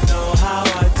 you know how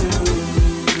I do.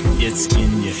 It's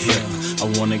in your hair, I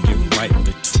wanna get right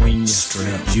between your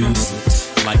strap. Use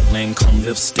it like Lancome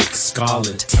lipstick,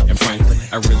 scarlet. And frankly,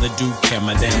 I really do care,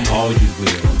 my damn, all you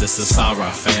will. This is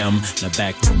Sarah, fam, now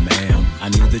back to ma'am. I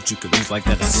knew that you could move like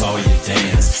that, I saw you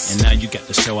dance. And now you got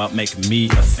to show out, make me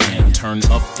a fan. Turn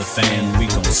up the fan, we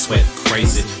gon' sweat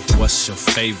crazy. What's your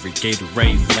favorite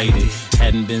Gatorade lady?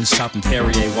 Hadn't been shopping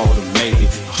Perrier water maybe.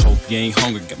 I hope you ain't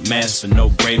hungry, got mashed for no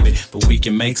gravy. But we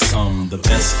can make some, the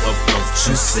best of both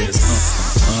juices.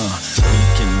 We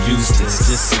can use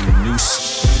this some new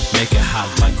shit. Make it hot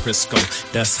like Crisco,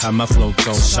 that's how my flow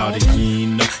goes. Shawty, you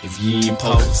ain't know if you ain't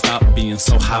post. Stop being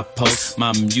so hot post.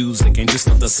 My music ain't just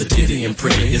the sedity and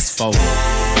pretty, it's for.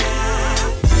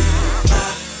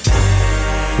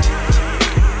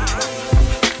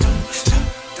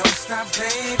 Don't stop,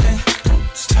 baby.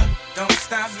 Don't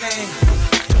stop me.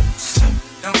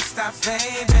 Don't stop,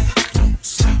 baby.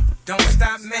 Don't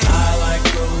stop me. I like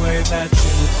the way that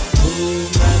you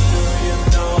move, that boy, you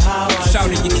know how I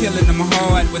Shouty, you killing them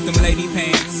hard with them lady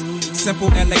pants.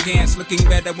 Simple elegance, looking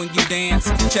better when you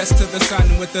dance. Chest to the sun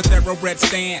with a thoroughbred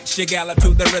stance. You gallop to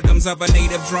the rhythms of a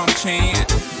native drum chant.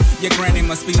 Your granny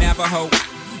must be Navajo.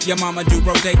 Your mama do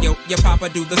rodeo, your papa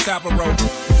do the Salvaro.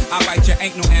 I bite you,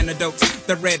 ain't no antidotes.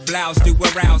 The red blouse do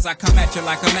arouse. I come at you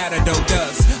like a matador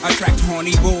does. Attract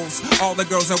horny bulls. All the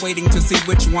girls are waiting to see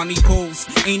which one he pulls.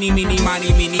 Eeny, meeny,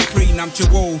 miny, meeny,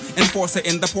 prenuptial. Enforcer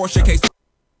in the Porsche case.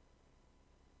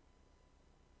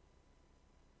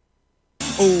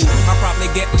 Ooh, I'll probably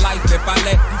get life if I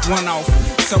let one off.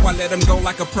 So I let him go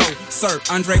like a pro. Sir,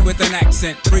 Andre with an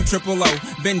accent.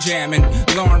 300, Benjamin.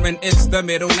 Lauren is the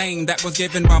middle name that was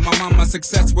given by my mama.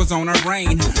 Success was on her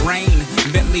reign. Rain.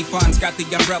 Bentley funds got the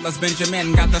umbrellas.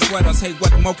 Benjamin got the sweaters. Hey,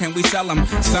 what more can we sell them?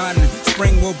 Son,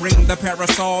 spring will bring the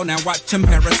parasol. Now watch him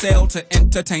parasail to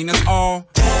entertain us all.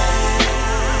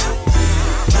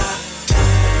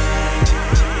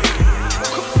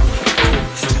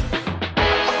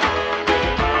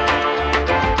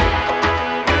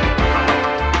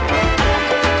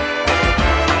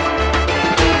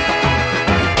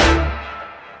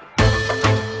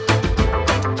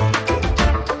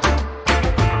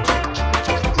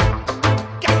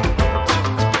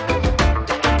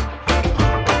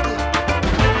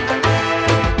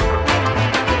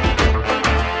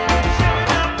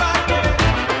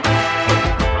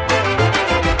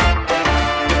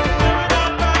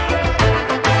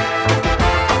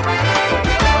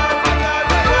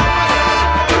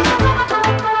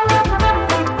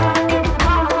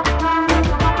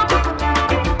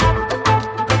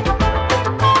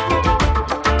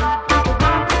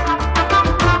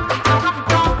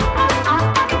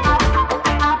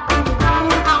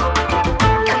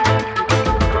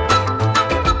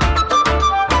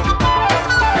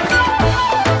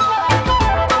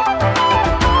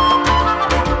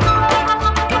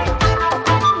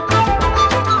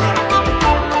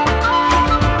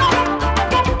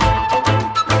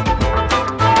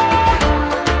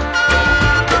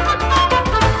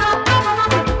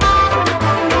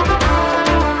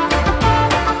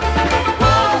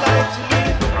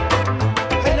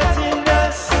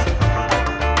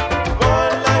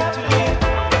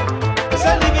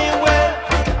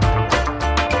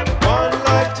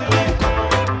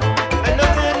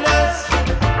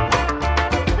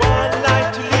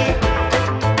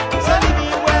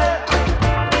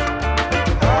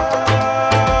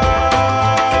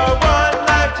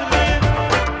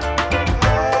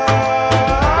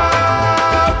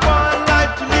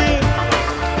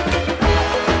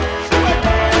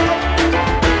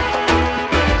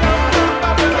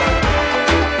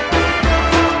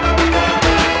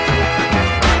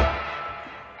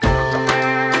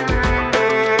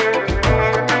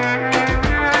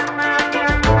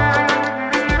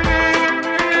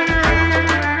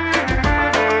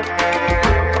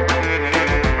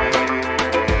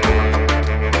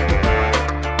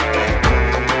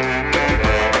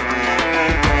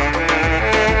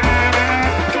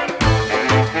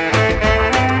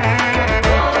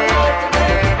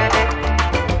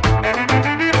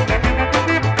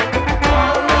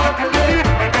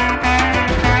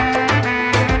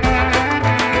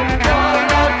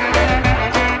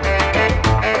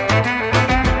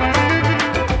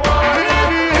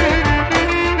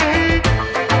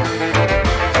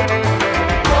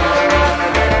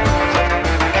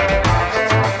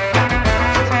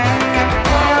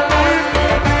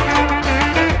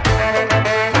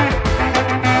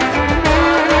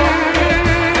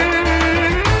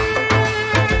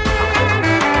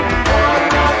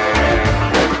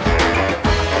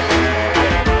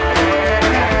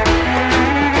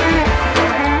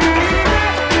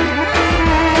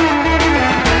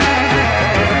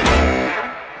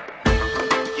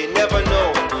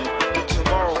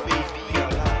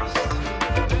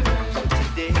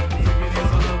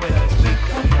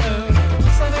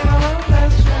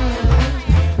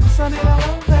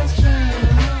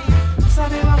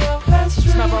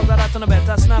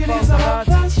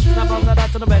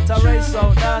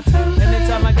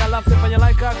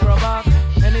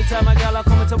 Anytime a gal a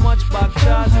come with a much back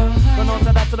chat, run out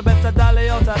of that to the better dolly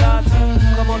out of that.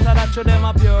 Come out of that to them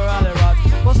a pure alley rat.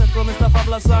 Bust it through Mr.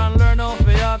 Fabulous and learn how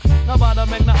to yak. No bother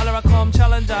make no holler come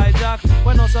challenge hijack.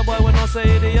 When no say boy, when no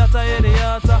say idiot,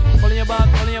 pulling your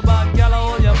back, gal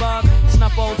hold your back.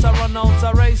 Snap out, run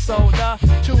out, race out.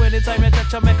 True anytime you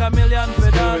touch, you make a million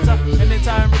for that.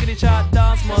 Anytime riggedy chat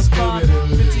dance must part.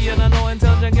 Pretty and I know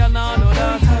intelligent gal now do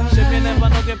that. She may never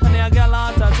know get penny a gal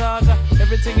out attack.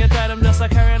 Everything you try them just a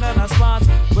carrying and a smart.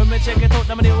 When me check it out,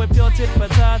 them deal with pure tit for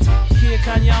tat. Cake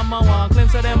and yam and one claim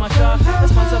so them a shot.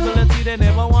 Responsibility they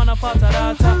never want a part of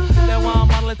that. They want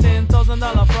model a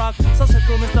 $10,000 frock. So say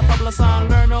to Mr. Fabulous and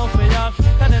learn how to yak.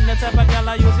 Cause them the type of gal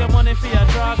I use your money for your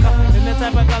track. Them the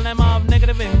type of gal them have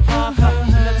negative impact.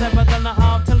 Them the type of gal not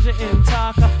have tells you in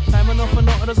talk. Time enough for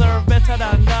no deserve better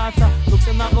than that.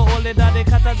 daddy,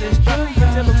 daddy, cut a this track.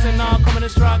 Pretty looks and now coming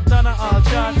distract on all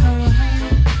chat.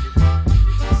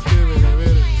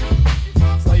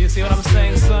 So you see what I'm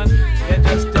saying, son? You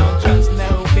just don't trust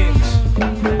no bitch.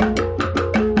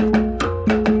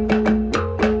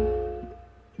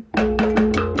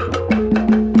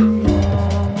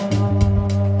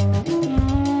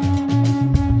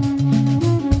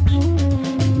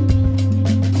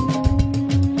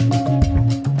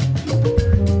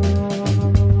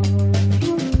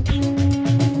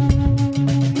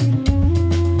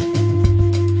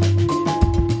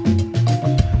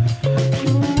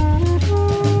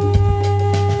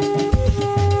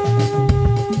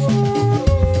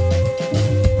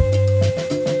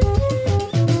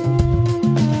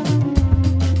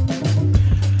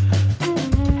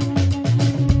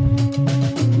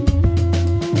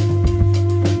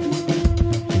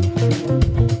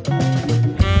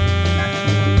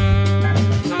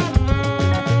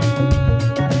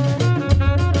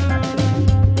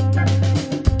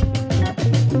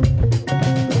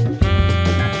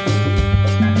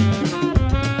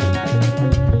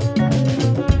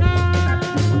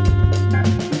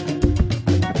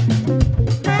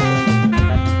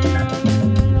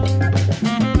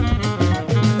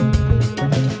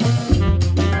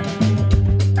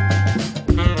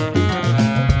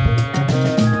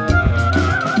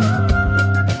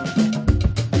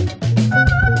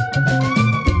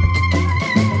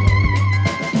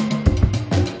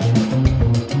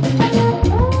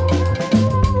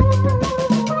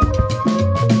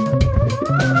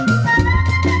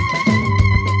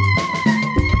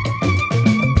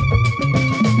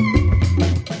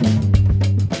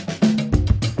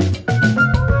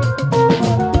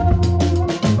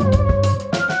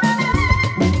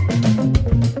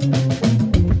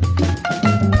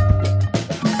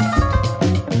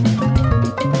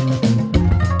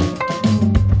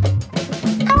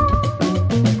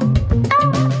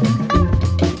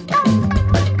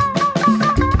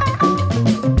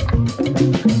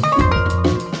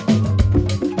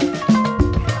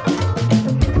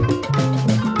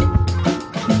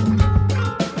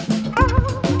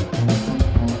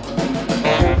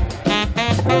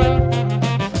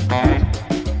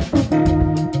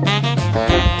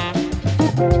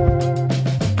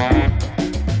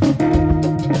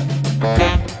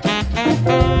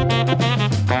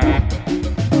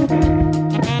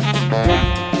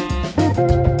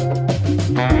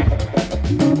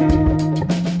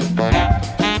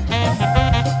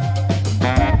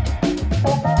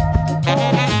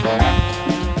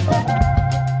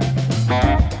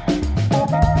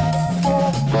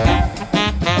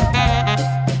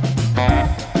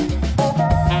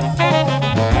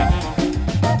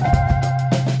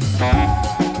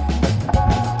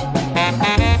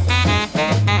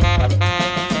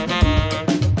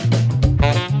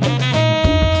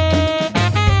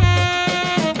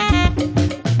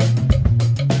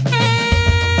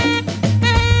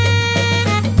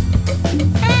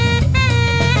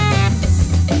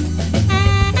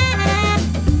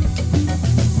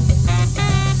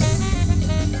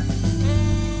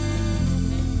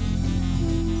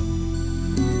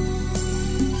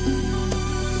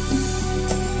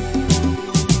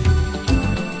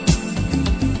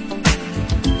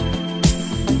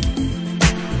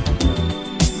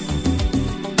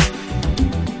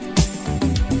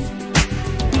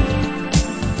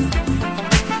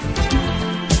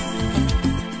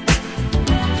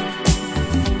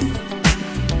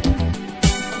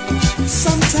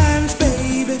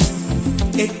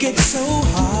 It gets so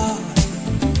hard.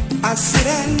 I sit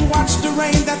and watch the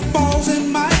rain that falls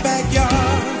in my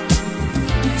backyard.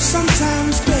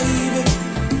 Sometimes, baby,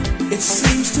 it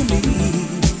seems to me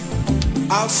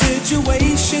our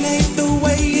situation ain't the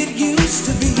way it used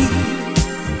to be.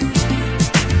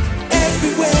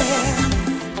 Everywhere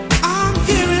I'm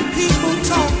hearing people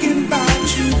talking about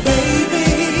you, baby,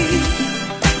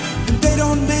 and they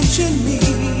don't mention me.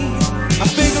 I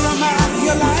figure I'm out of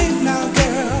your life now,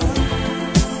 girl.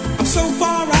 I'm so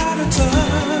far out of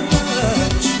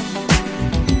touch.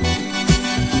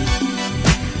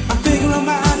 I figure I'm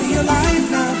out of your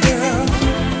life now, girl,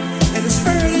 and it's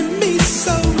hurting me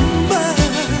so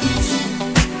much.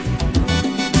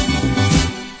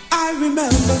 I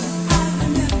remember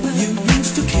you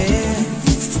used to care.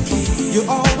 You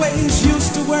always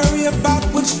used to worry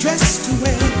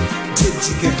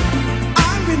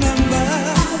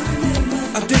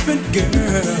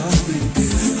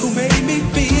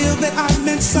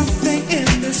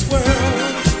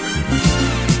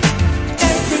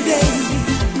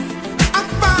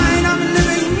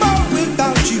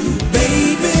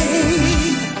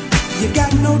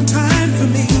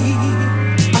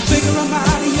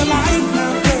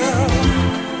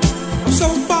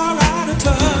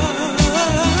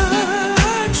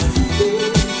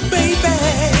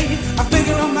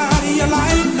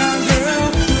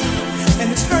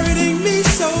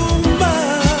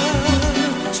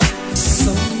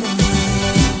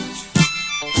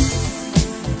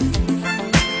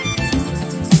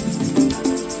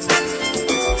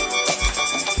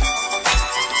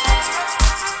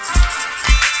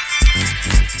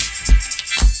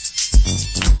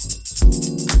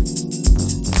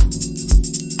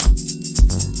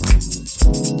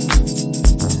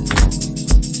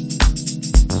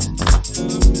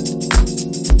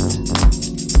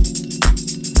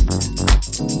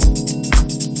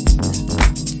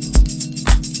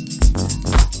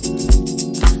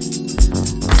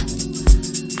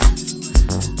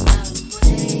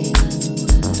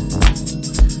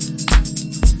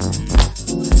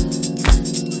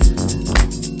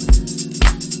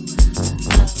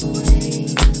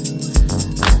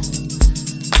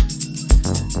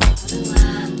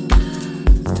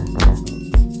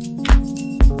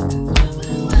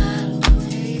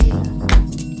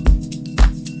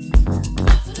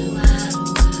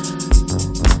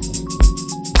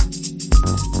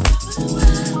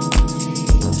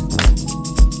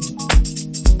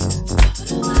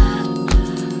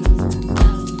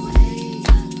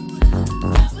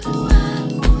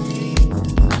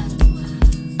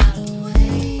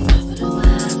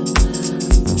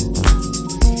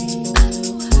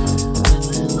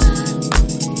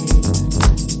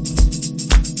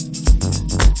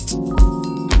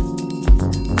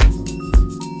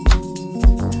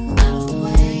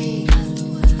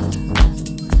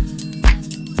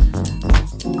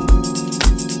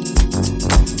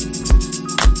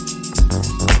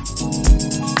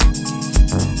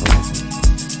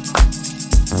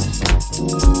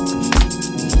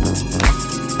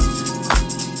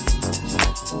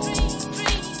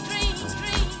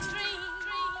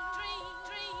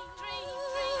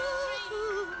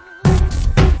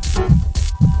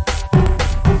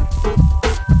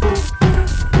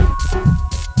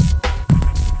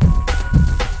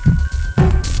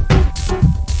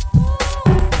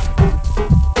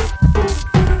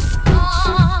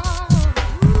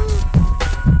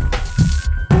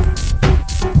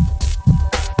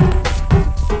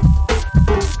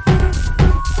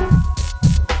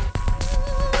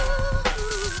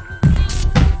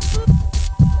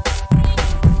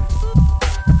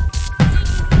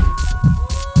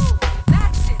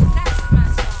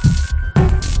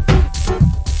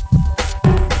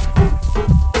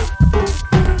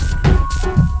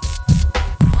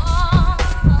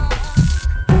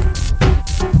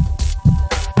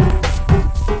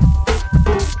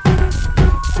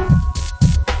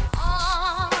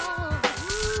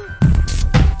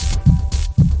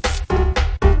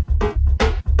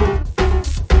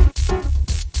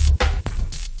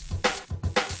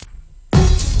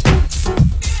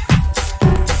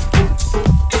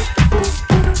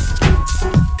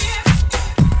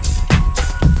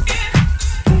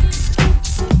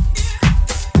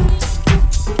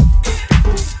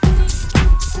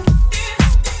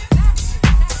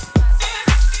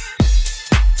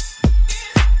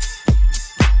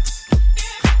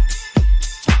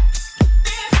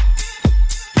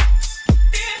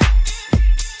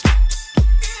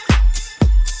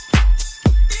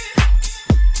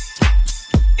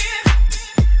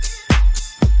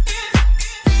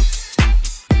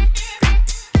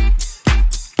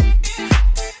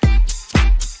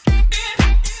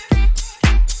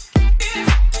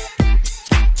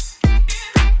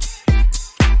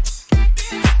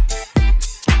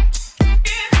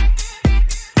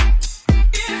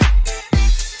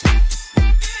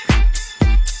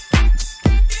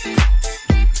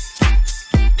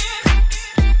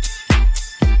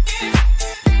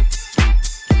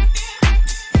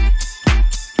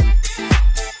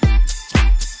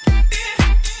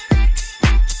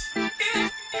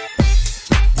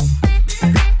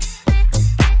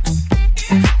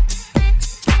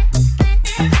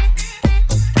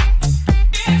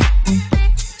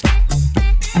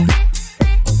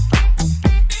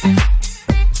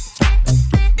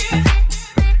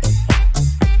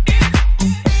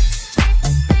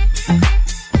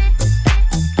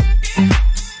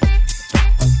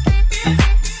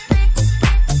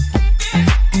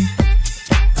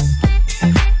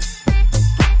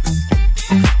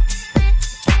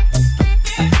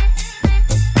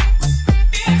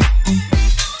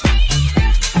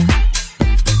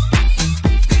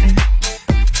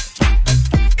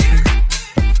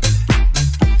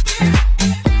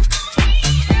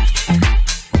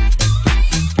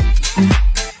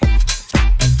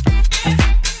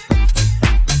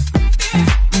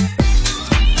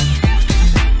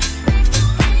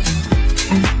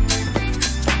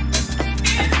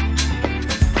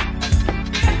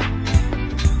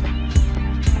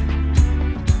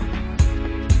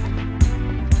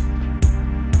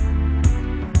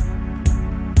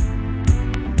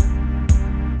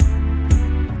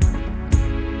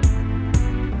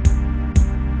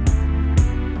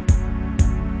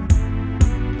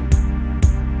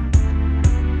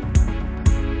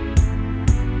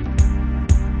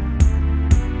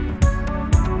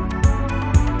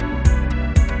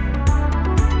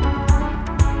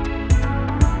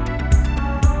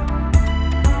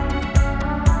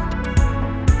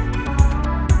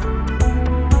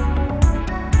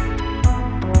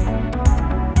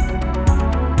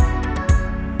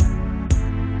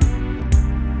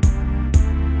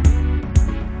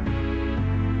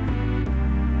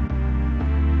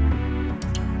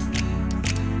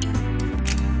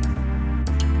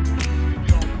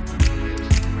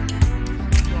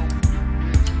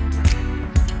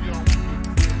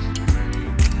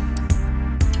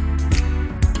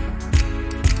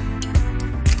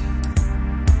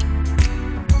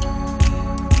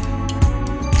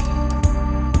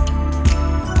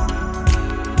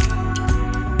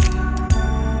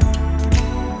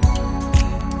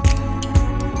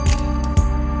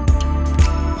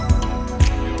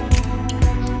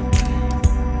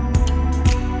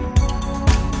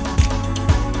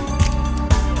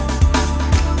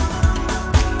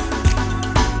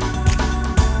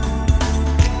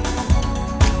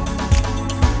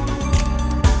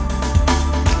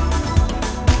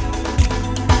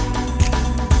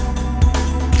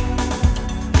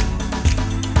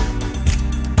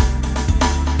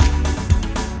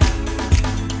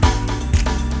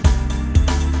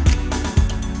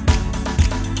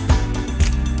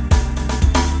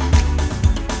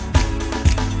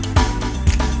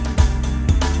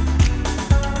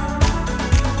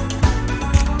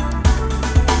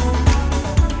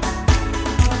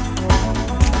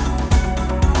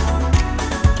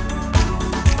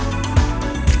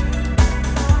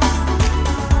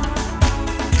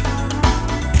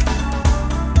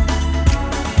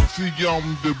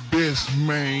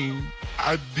Man,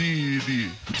 I did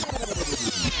it.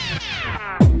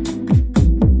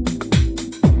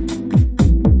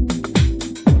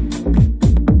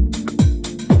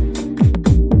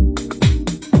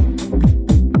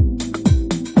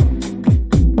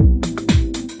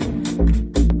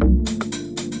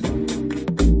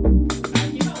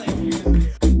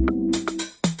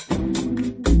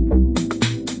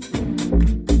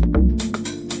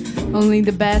 Only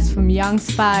the best from Young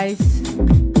Spice.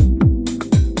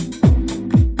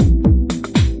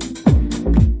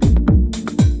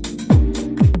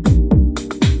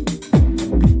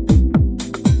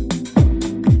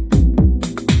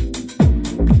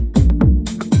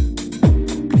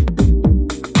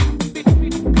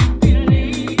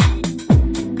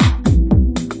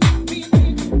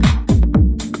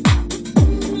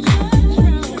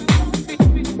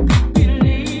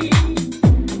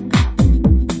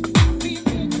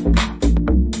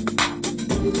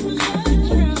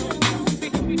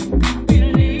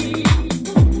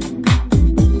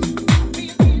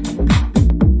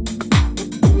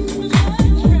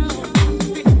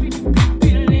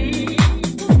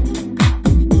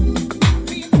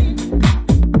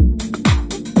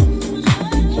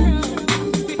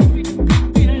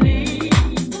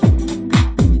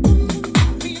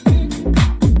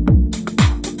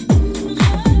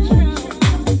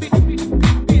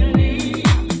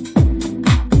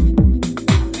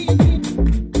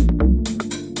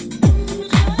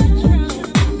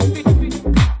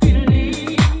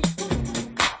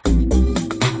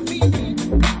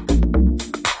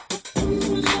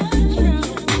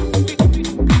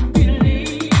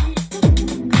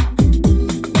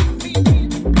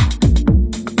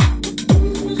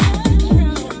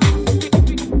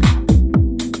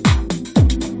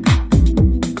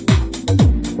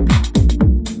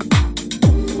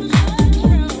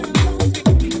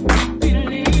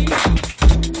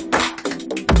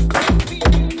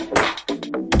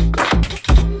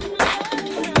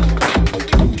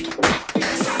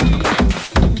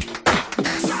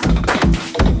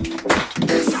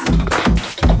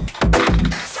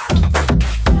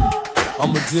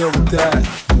 Deal with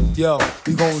that. Yo,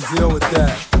 we gon' deal with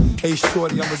that. Hey,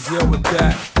 shorty, I'ma deal with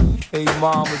that. Hey,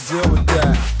 mom, I'ma deal with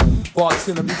that.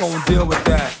 Bartender, we gon' deal with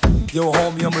that. Yo,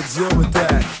 homie, I'ma deal with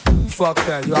that. Fuck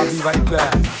that, yo, I'll be right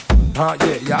back.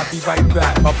 Yeah, I'll be right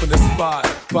back. Up in the spot,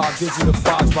 5 digital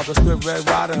fox, about to spit Red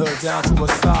Riding Hood down to her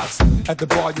socks. At the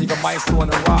bar, you got mice on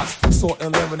the rocks. Salt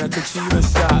and lemon and tequila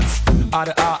shots. Eye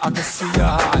to eye, I can see you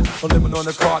hot. A lemon on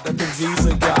the card that the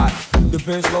Visa got. The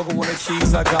Benz logo on the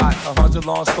keys I got. 100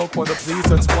 long stroke for the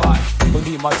pleaser twat.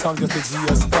 Believe my tongue just a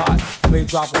G spot. May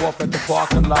drop her off at the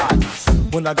parking lot.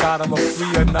 When I got him a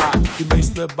free or not. You may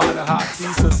slip by the hot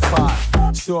pizza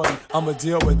spot. Shorty, I'ma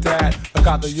deal with that. I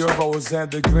got the euros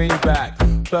and the greenback.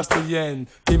 Plus the yen,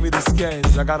 give me the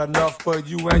skins. I got enough for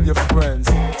you and your friends.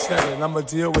 Check it, I'ma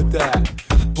deal with that.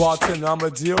 Bartender, I'ma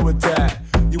deal with that.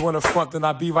 You wanna front, then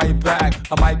I'll be right back.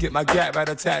 I might get my gat right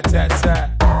a tat tat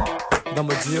tat. But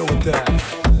I'ma deal with that.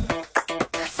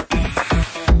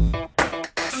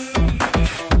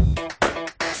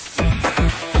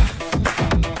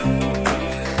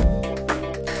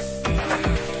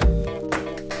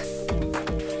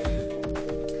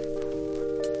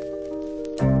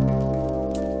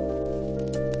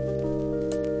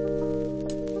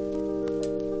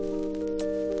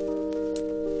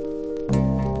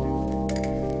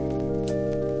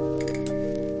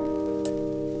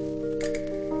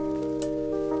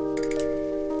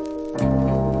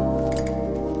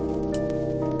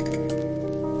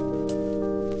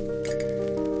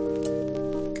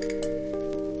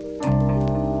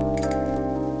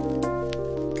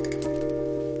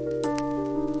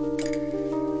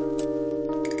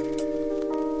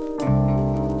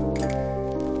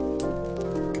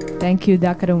 Thank you,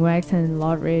 Decadent Wax and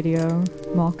Lord Radio,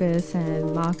 Marcus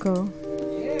and Marco.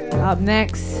 Up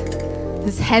next,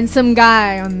 this handsome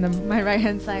guy on my right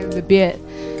hand side with the beard.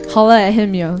 Holler at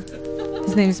him, yo.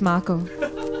 His name is Marco.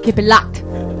 Keep it locked.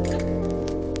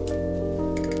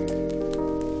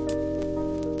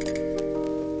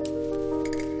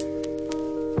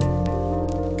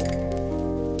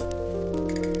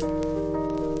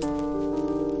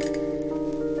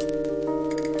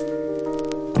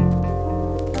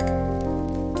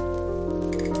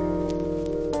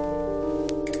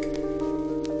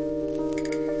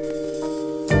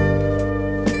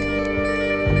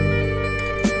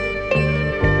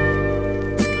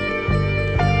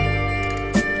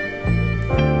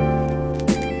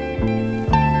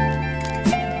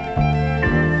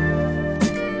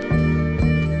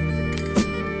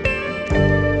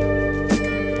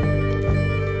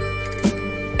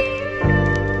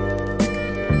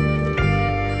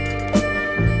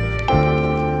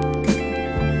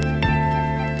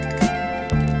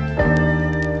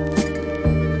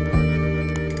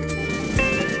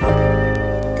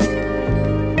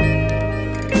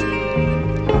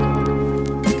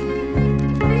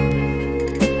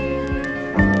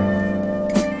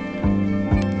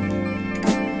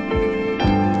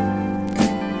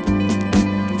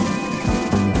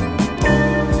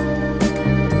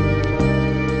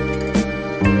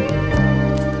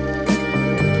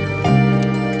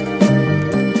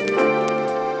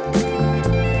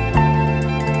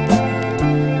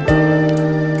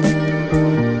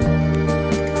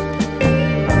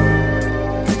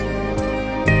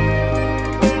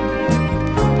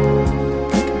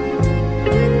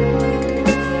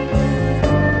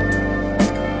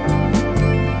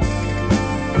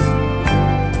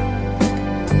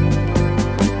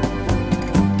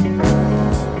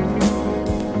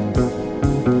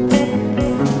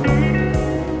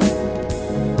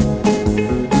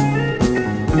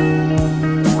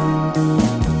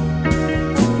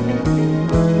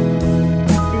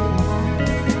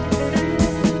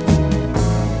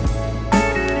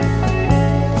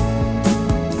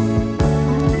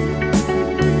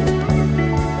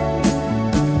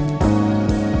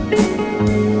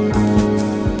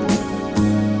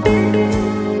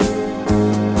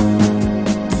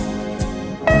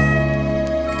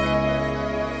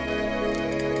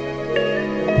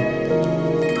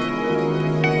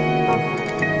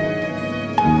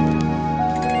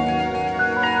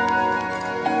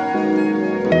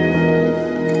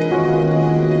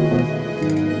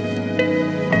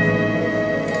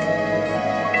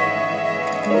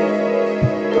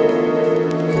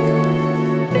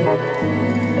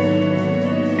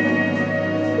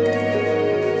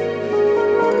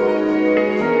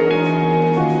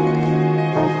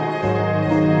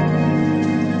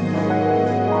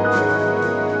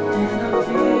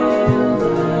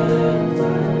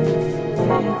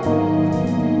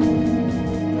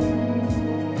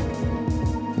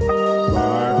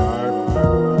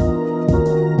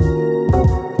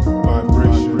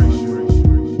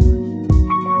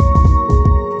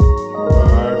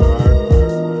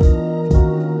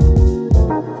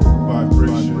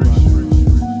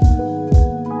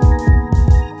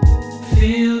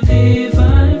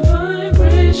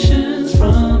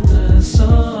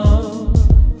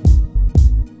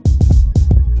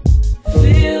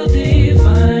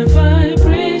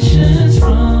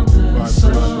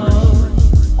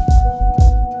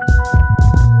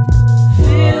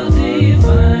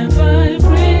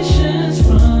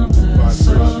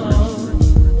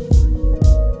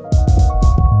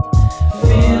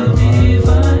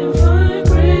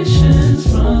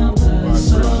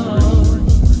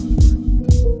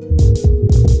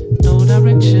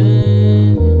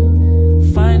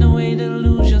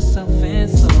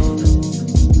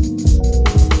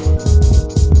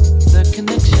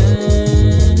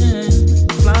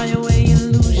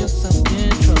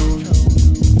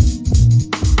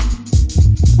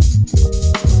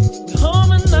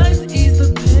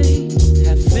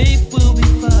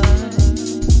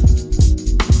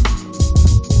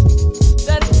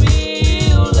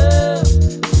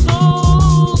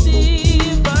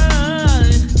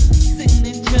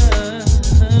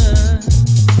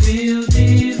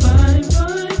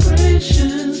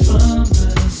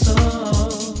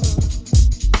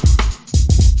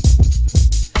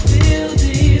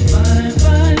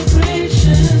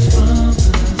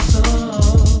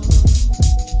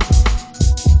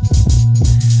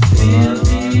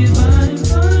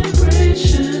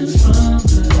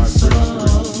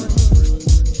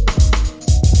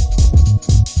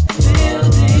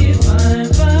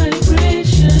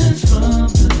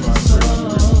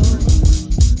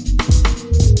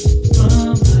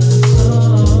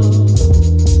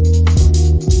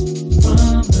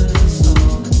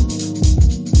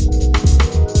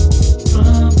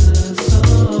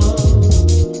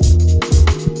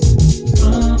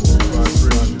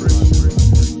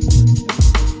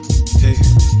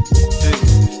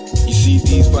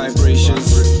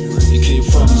 vibrations. It came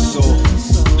from the soul.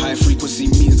 High frequency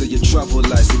means that you travel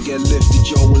lights and get lifted,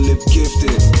 yo, will live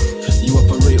gifted. You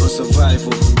operate on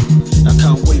survival. I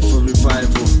can't wait for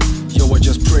revival. Yo, I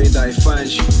just pray that it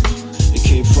finds you. It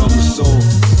came from the soul.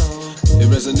 It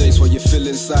resonates what you feel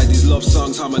inside. These love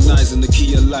songs harmonize in the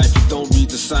key of life. You don't read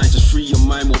the signs, just free your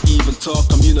mind, won't even talk.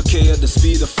 Communicate at the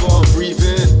speed of thought. Breathe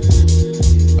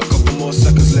in. A couple more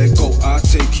seconds, let go, I'll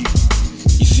take you.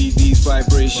 You see these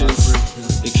vibrations?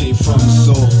 It came from the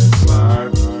soul.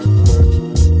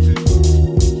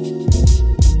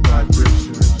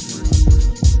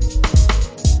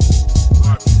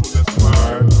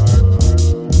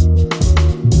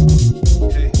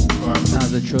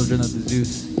 Sounds the children of the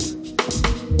Zeus.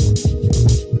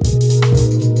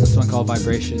 This one called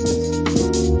Vibrations.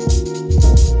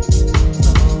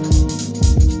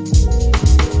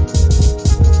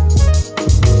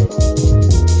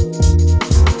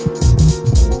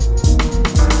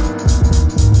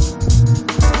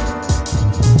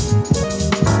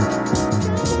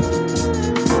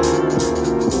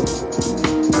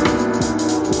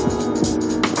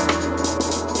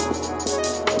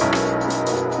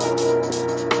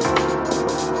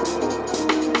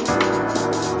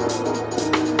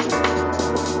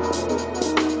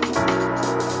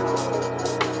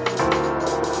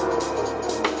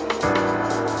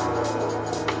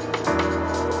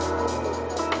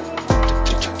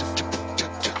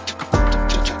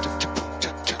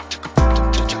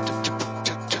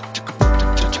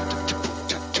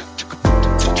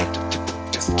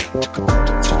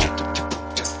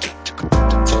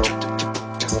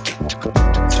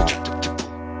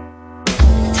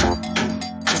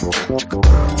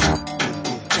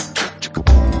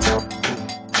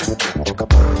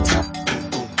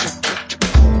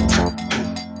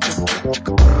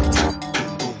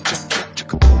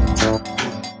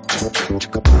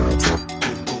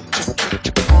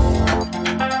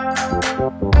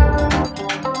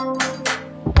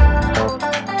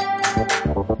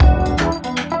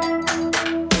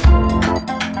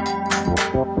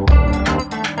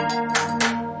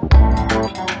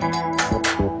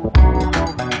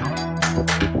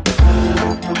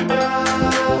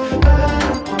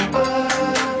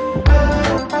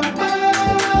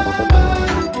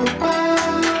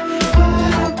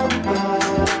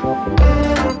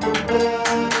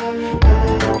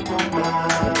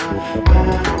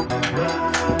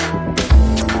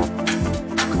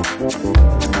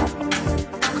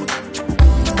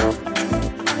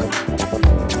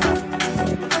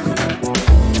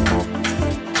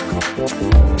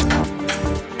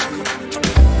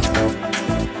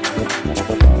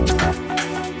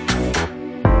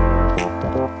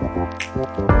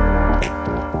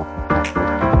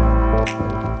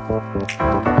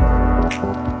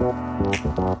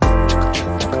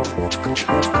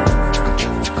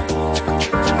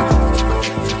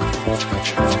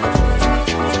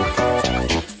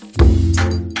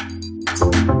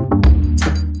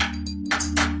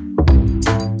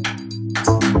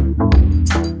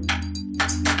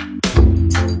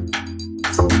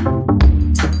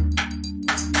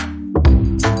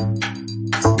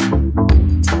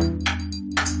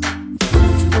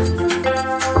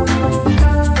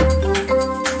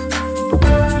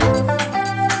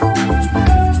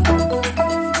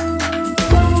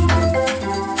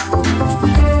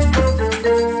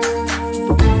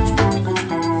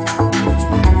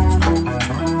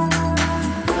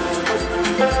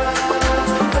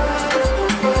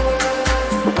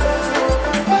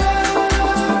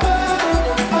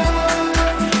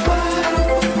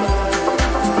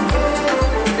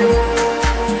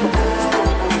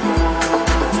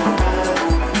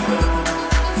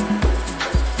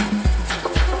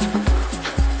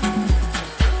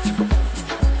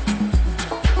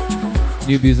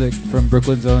 New music from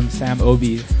Brooklyn's own Sam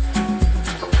Obi.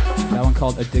 That one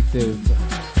called Addictive.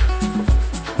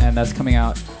 And that's coming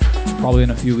out probably in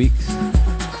a few weeks.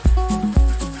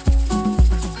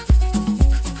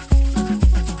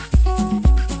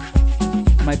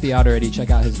 Might be out already. Check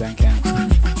out his Bandcamp.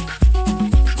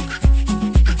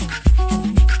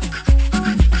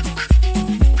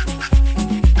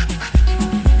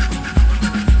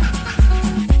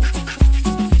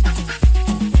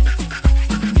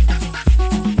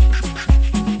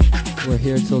 We're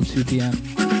here till 2 p.m.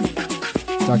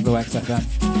 Dark Glow XFM.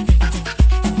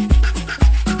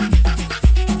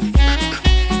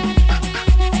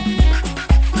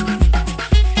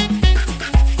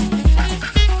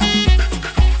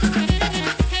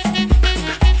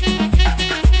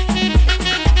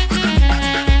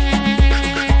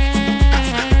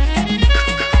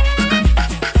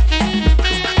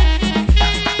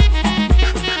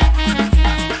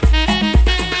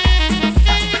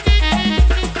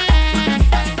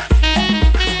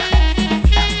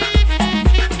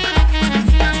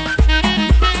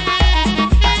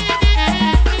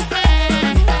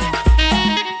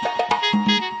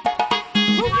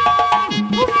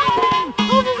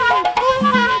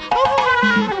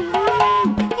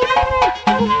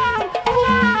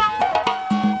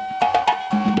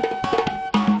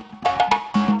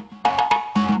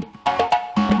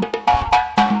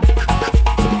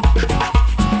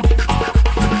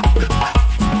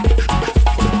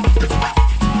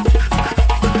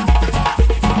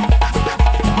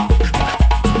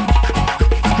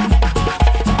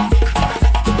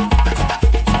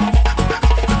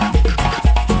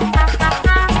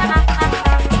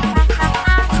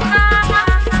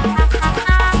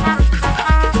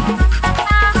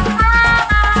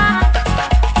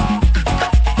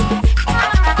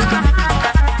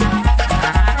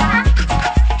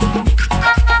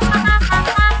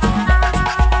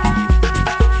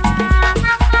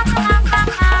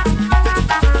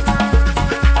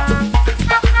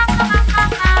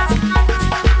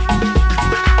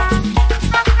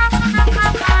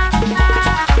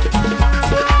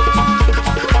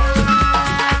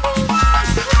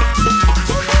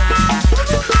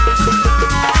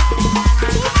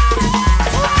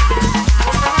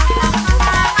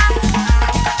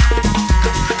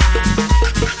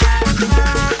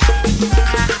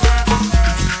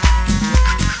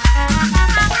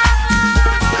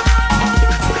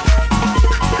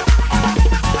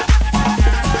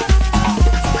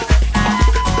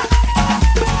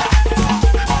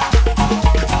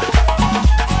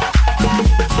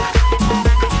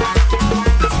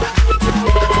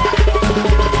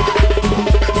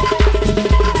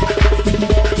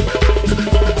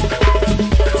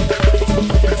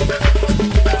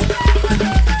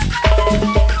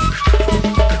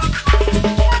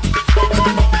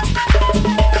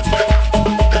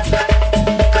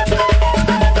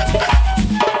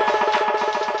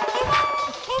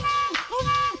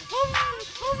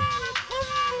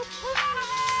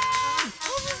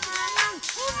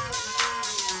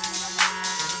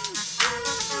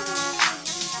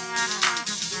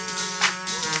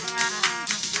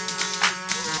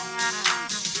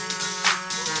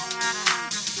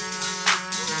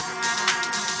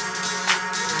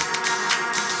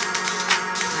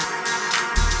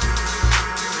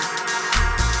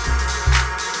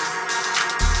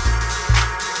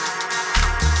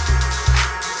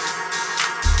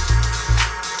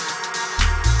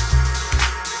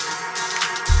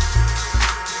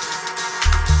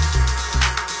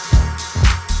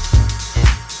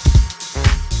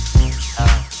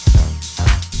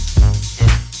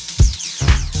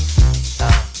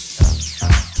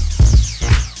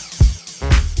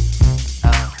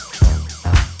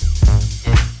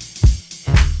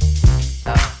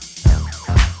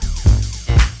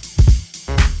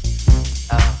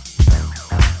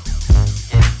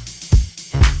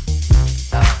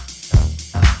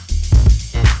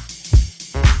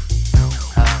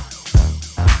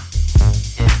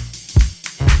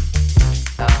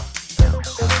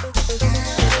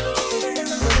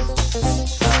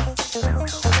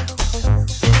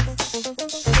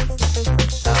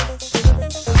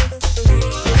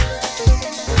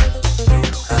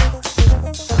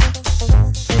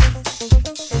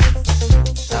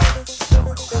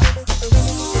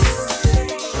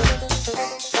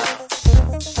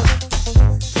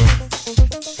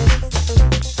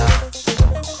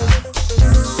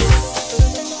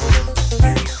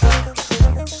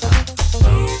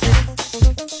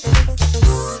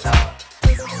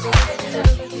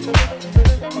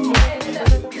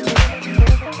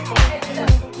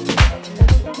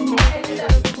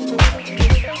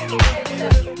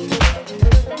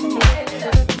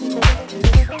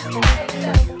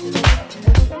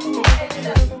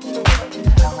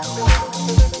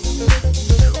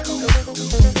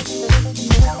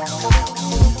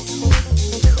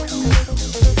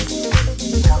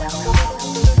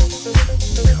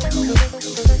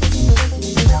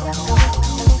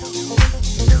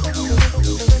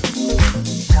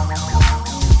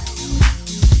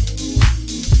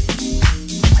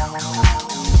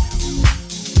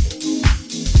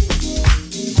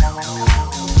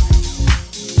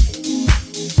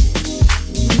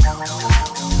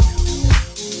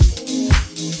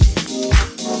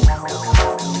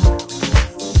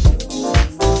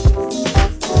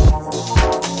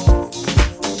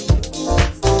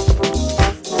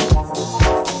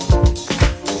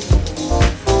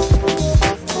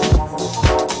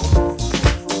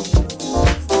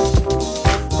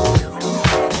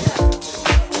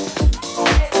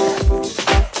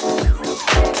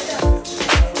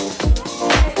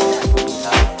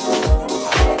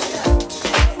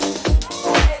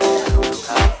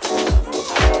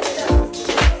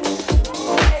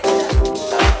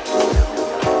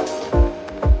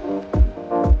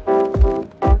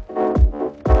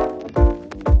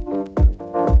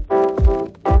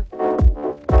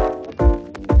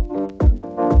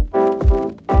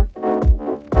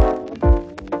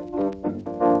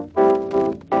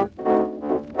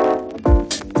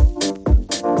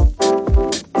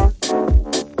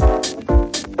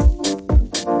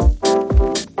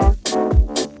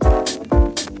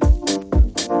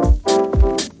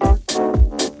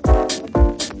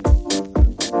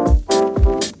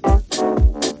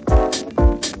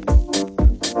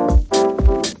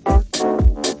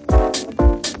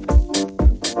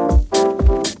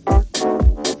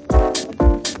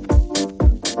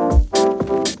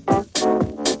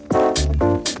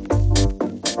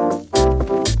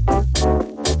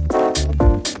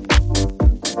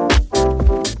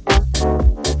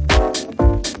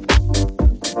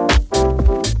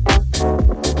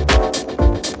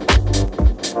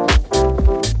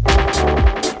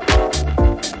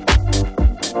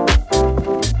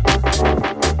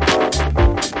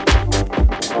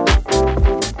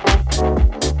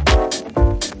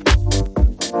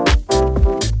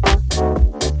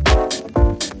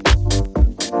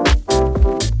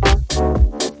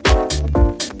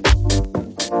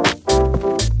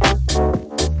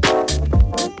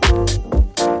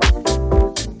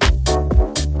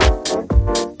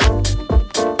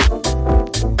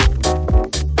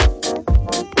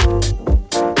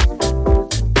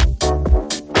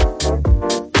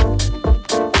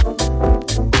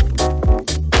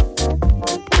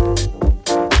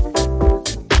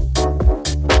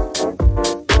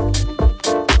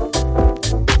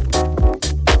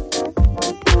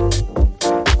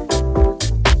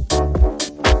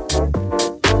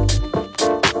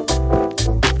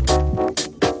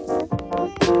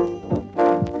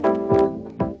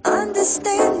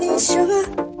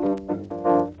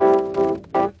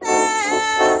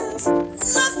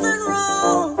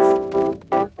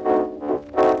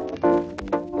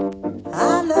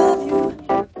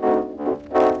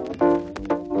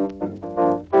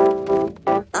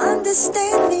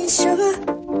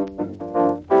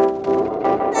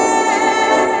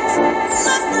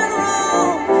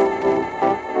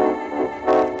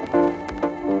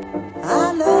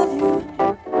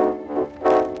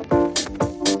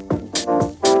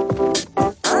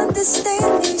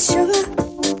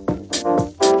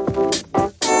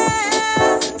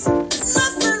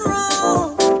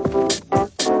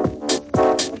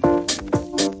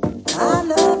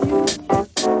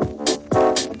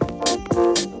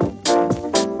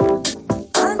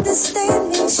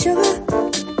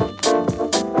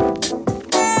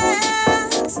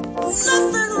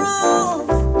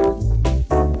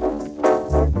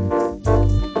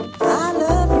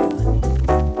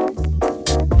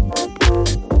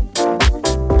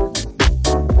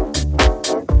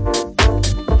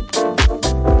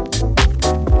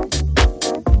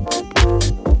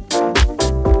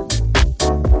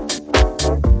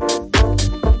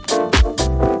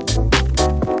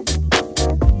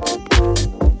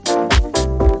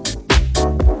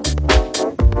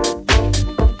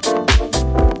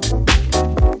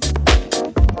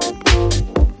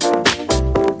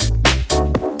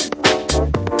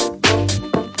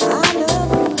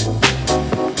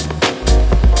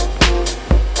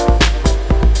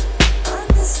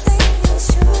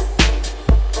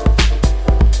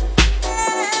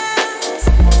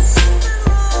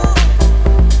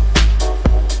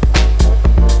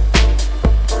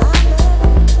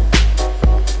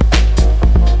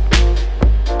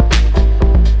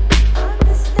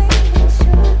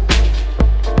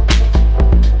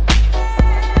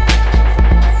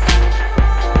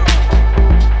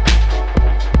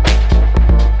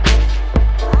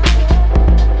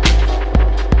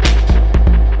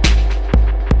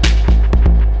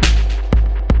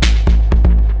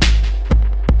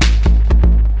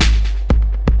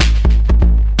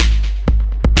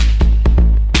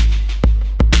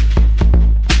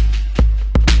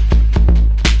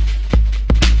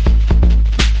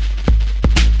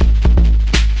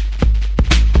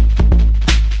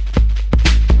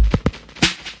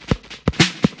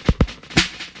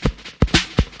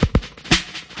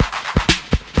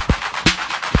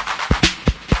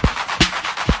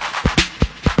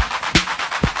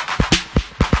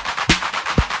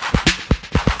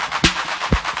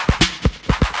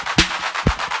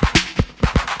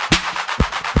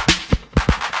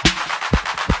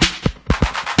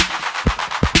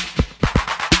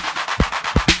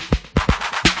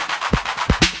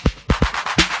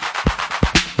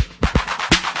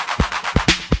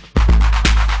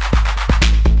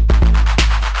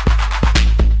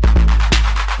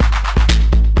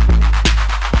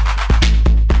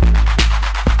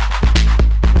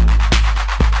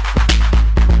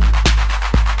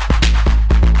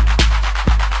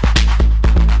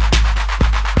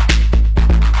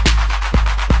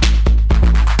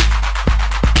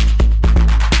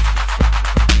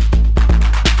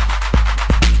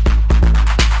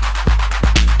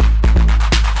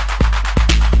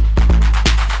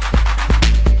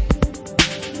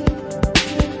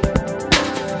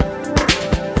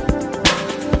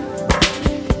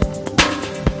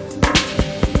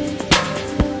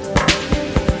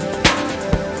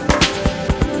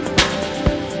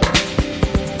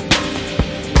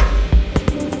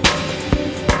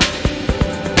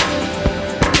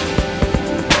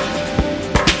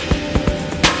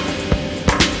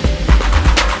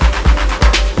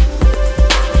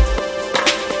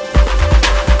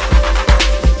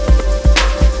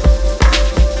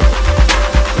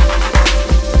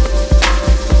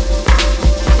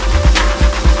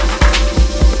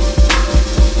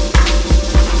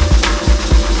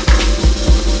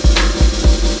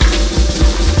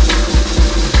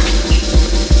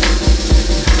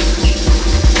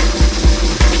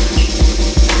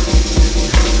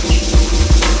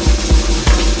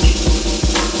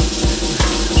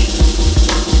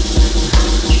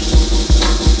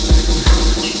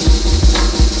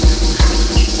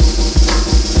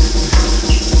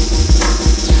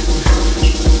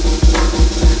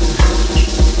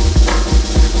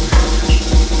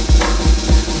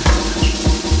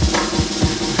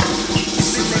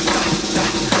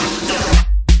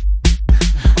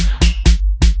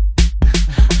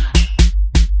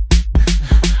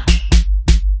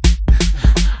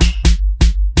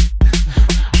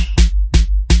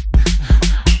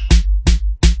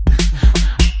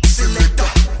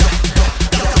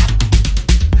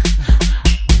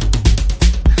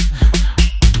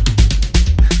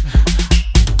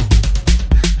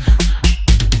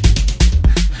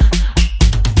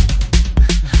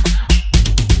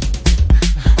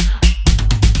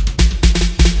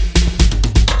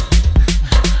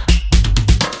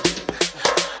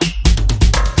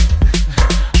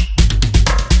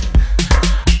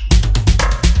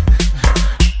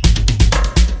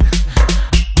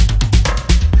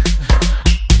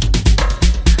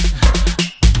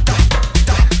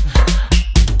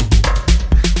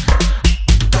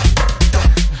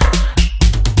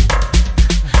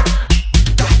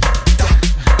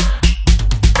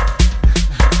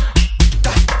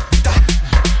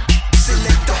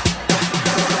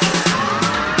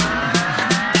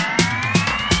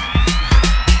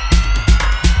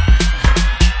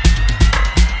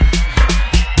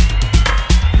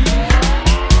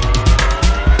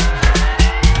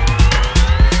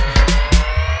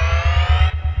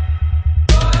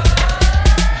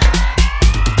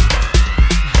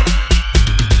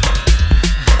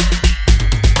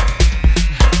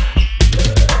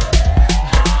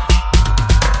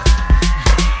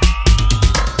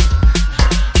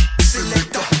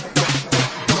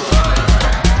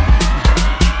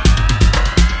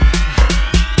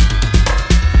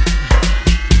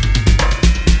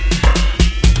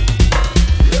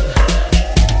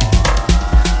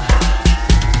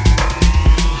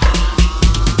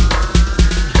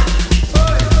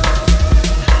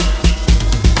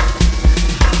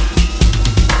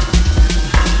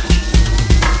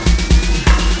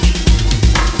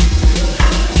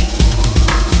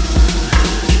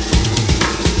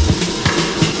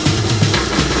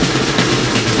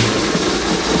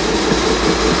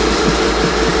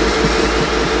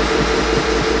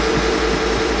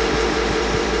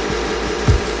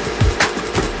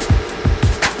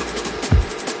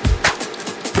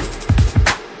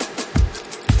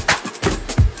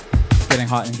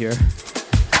 hot in here.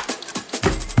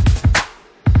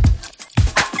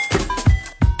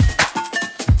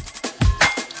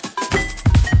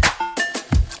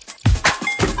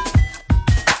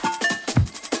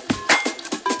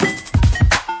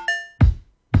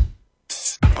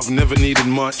 I've never needed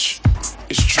much,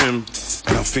 it's trim,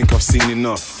 and I think I've seen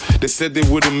enough. They said they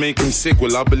wouldn't make him sick,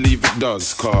 well I believe it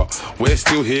does, car we're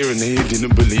still here and they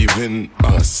didn't believe in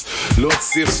us. Lord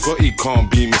see if Scotty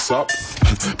can't beam us up.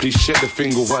 Please shed the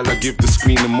finger while I give the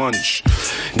screen a munch.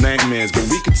 Nightmares, but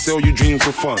we could sell you dreams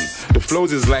for fun. The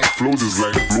flows is like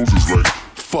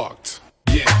fucked.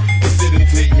 Yeah, this didn't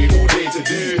take me all day to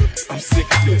do. I'm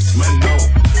sick of this, man, no,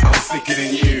 I'm sicker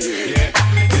than you. Yeah,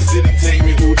 this didn't take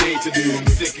me all day to do. I'm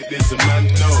sick of this, and man,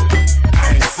 no,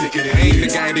 I ain't sicker than you. I ain't the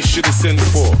guy they should have sent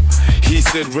for. He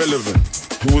said relevant,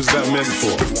 who was that meant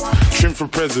for? Trim for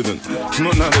president,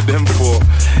 not none of them for.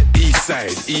 East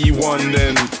side, E1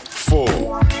 then 4.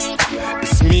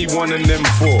 It's me, one and them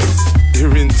 4.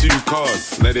 They're in 2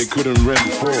 cars, like they couldn't rent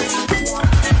 4.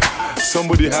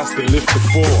 Somebody has to lift the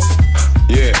 4.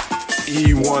 Yeah,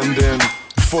 E1 then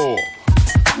 4.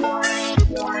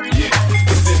 Yeah,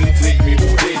 this didn't take me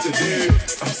all day to do.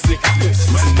 I'm sick of this,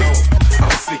 man, no,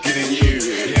 I'm sicker than you.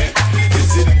 Yeah, this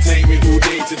didn't take me all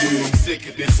day to do. I'm sick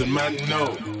of this, and man,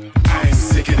 no, I ain't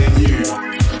sicker than you.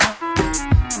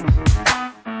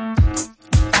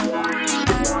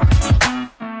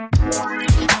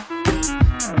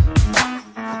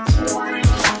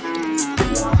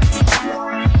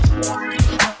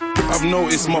 I've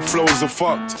noticed my flows are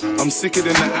fucked. I'm sicker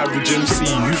than the average MC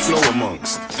you flow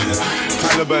amongst.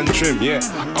 Taliban trim, yeah,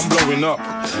 I'm blowing up.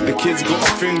 The kids got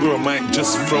a finger, I might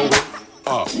just throw it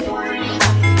up.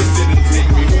 This didn't take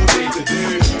me all day to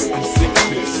do. I'm sick of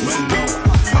this, man, no,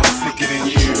 I'm sicker than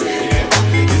you. Yeah,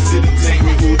 this didn't take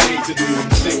me all day to do. I'm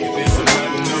sick of this, and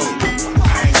man, no,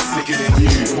 I ain't sicker than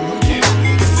you. Yeah,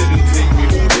 this didn't take me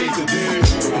all day to do.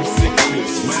 I'm sick of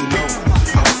this, man, no,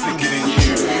 I'm sicker than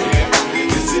you. Yeah,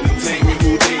 this didn't take me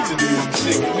all day to do. I'm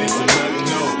sick of this, and man,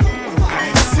 no, I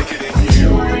ain't sicker than you.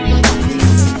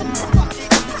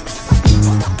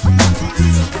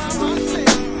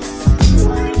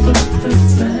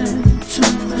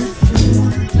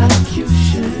 Like you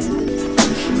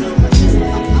should know my name.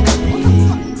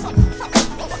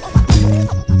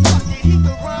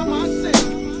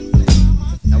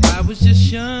 Now I was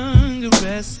just young and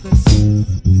restless,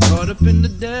 caught up in the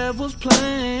devil's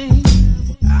plane.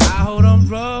 I hold on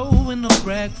row with no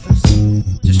breakfast,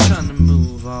 just trying to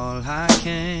move all I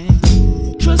can.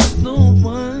 Trust no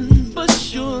one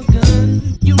but your gun.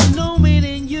 You know it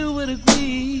and you would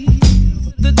agree.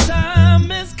 The time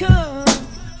has come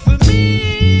for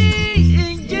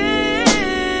me, yeah.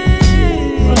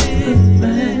 From the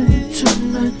man to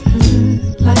man,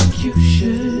 like you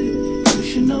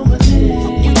should know my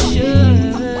name. You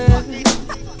should.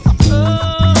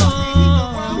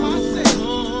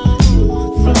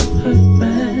 From her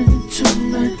man to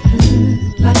man,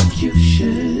 like you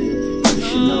should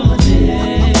know my name.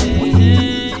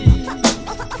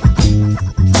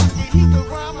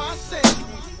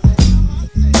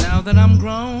 Now that I'm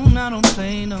grown, I don't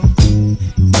play no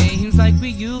games like we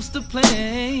used to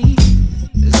play.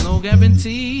 There's no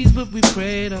guarantees, but we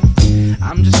prayed up.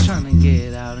 I'm just trying to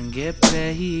get out and get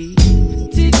paid.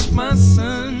 Teach my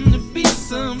son to be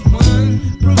someone,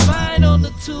 provide all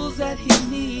the tools that he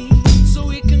needs, so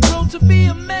he can grow to be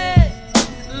a man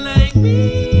like me.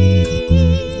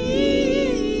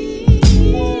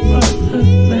 From her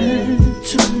man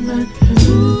to man,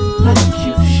 like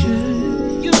you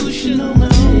should know my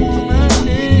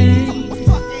name.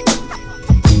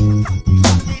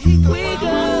 We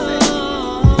go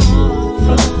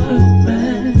from her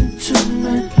man to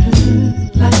man,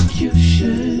 like you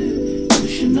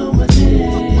should know my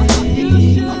name.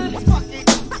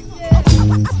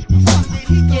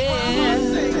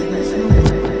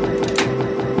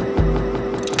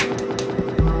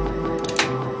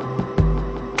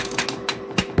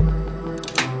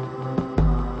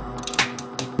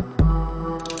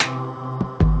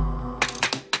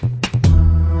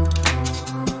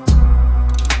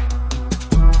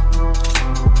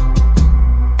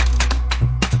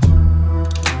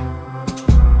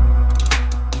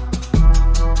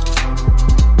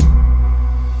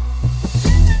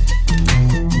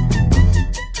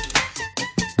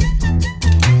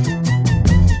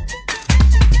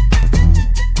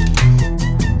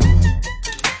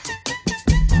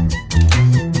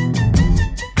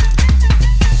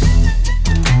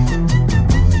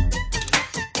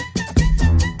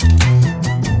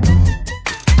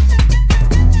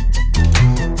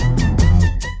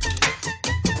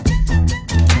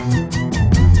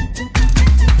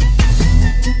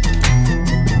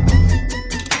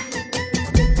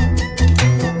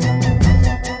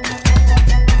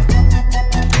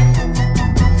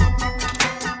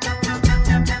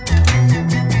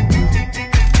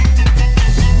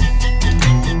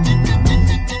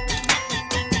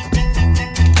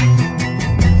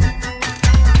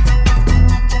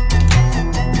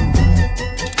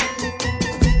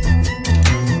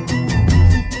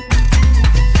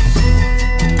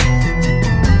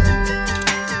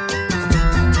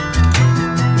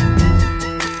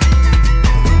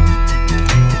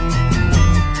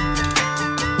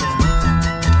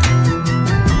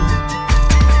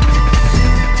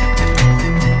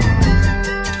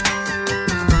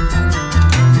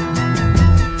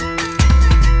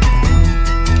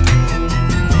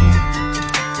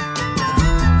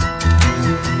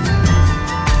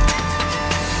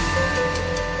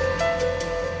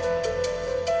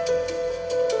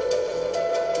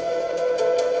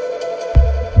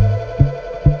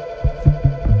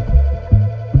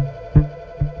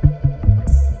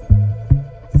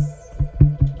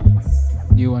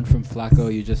 new one from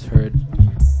Flacco you just heard.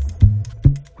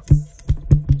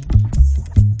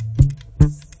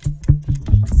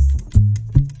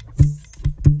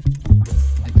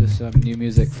 Into some new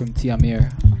music from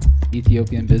Tiamir,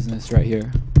 Ethiopian Business right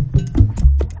here.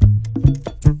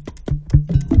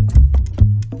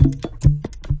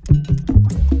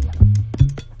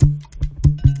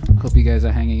 Hope you guys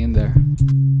are hanging in there.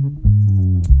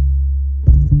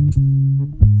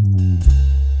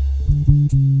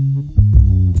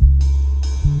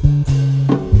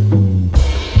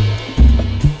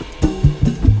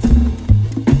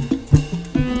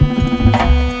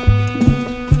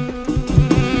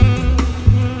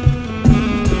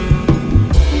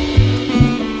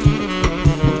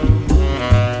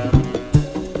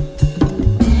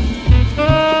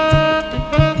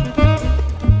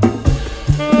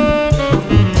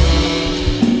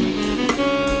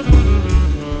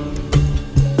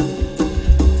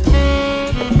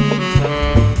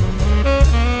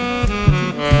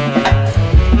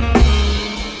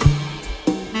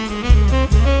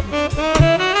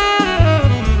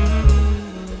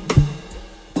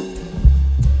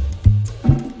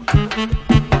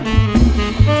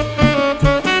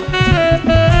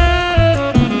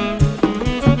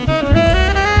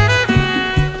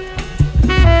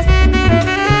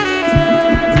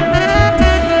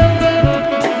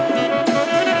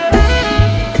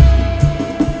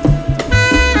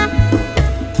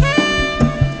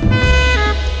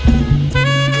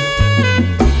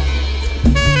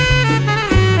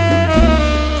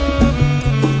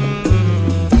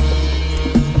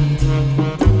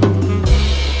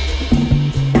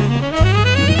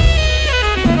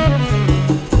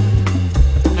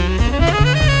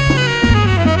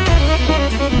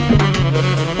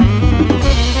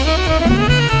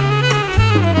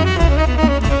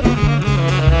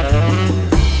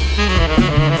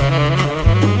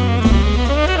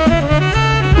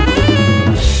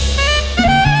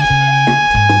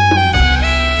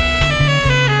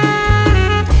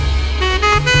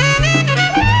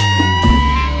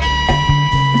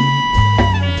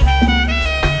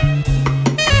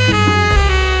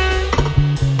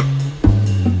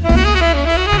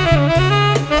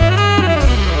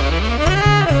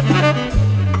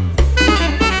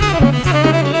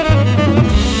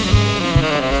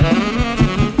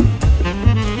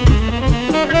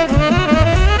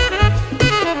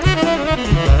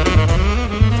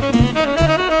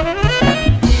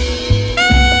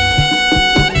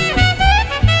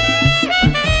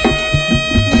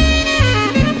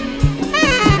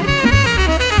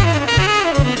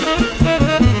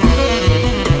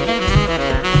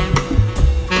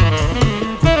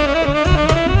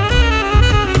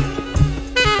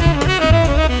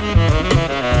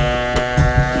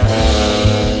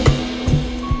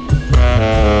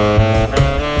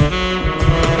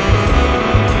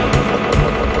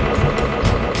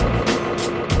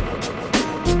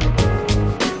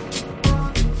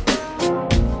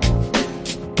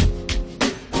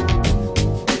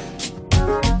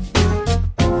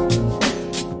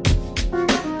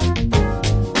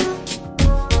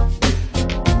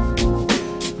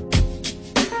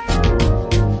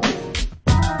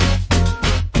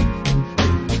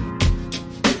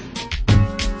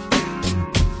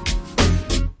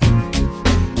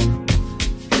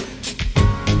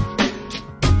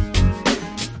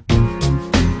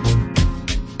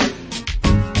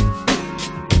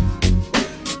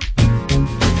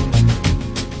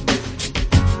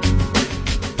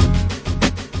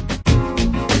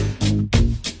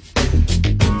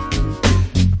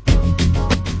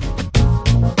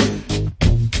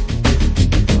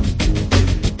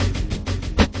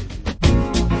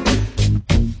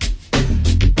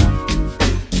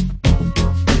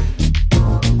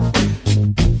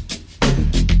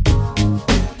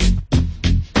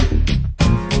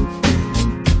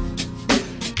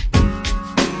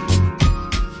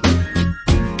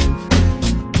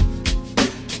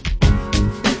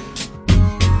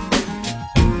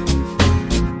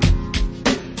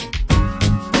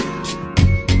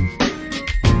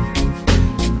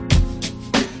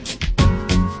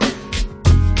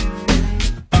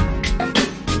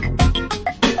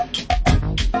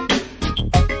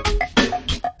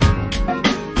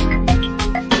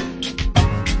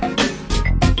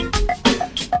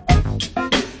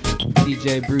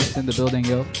 DJ Bruce in the building,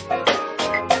 yo.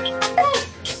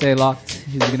 Stay locked.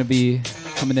 He's gonna be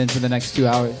coming in for the next 2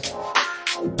 hours.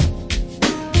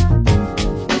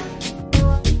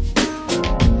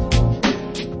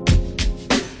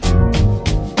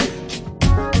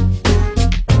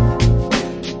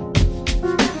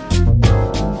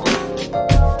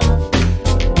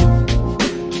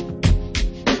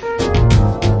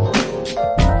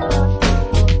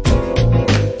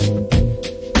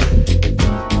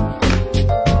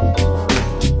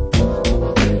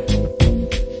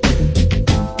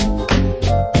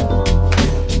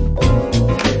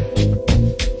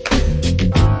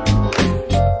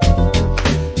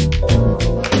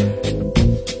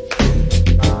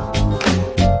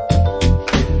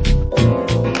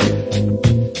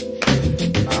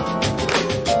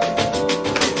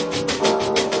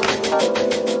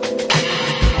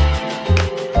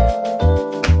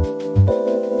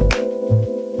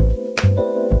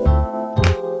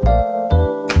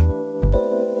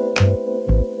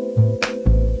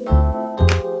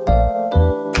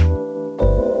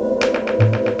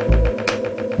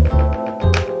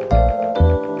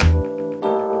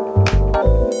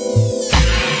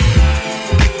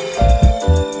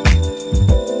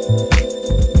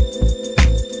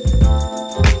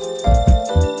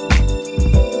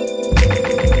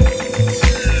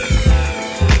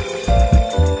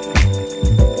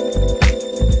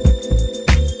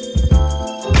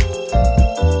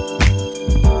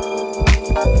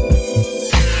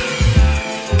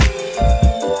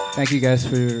 Thank you guys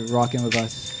for rocking with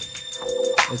us.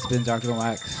 It's been Darker Than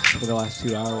Wax for the last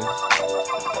 2 hours.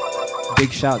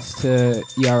 Big shouts to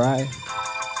ERI,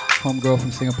 homegirl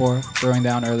from Singapore, throwing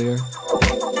down earlier.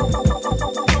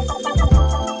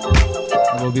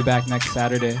 And we'll be back next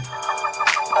Saturday.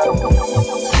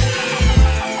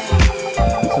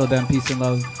 Until then, peace and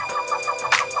love.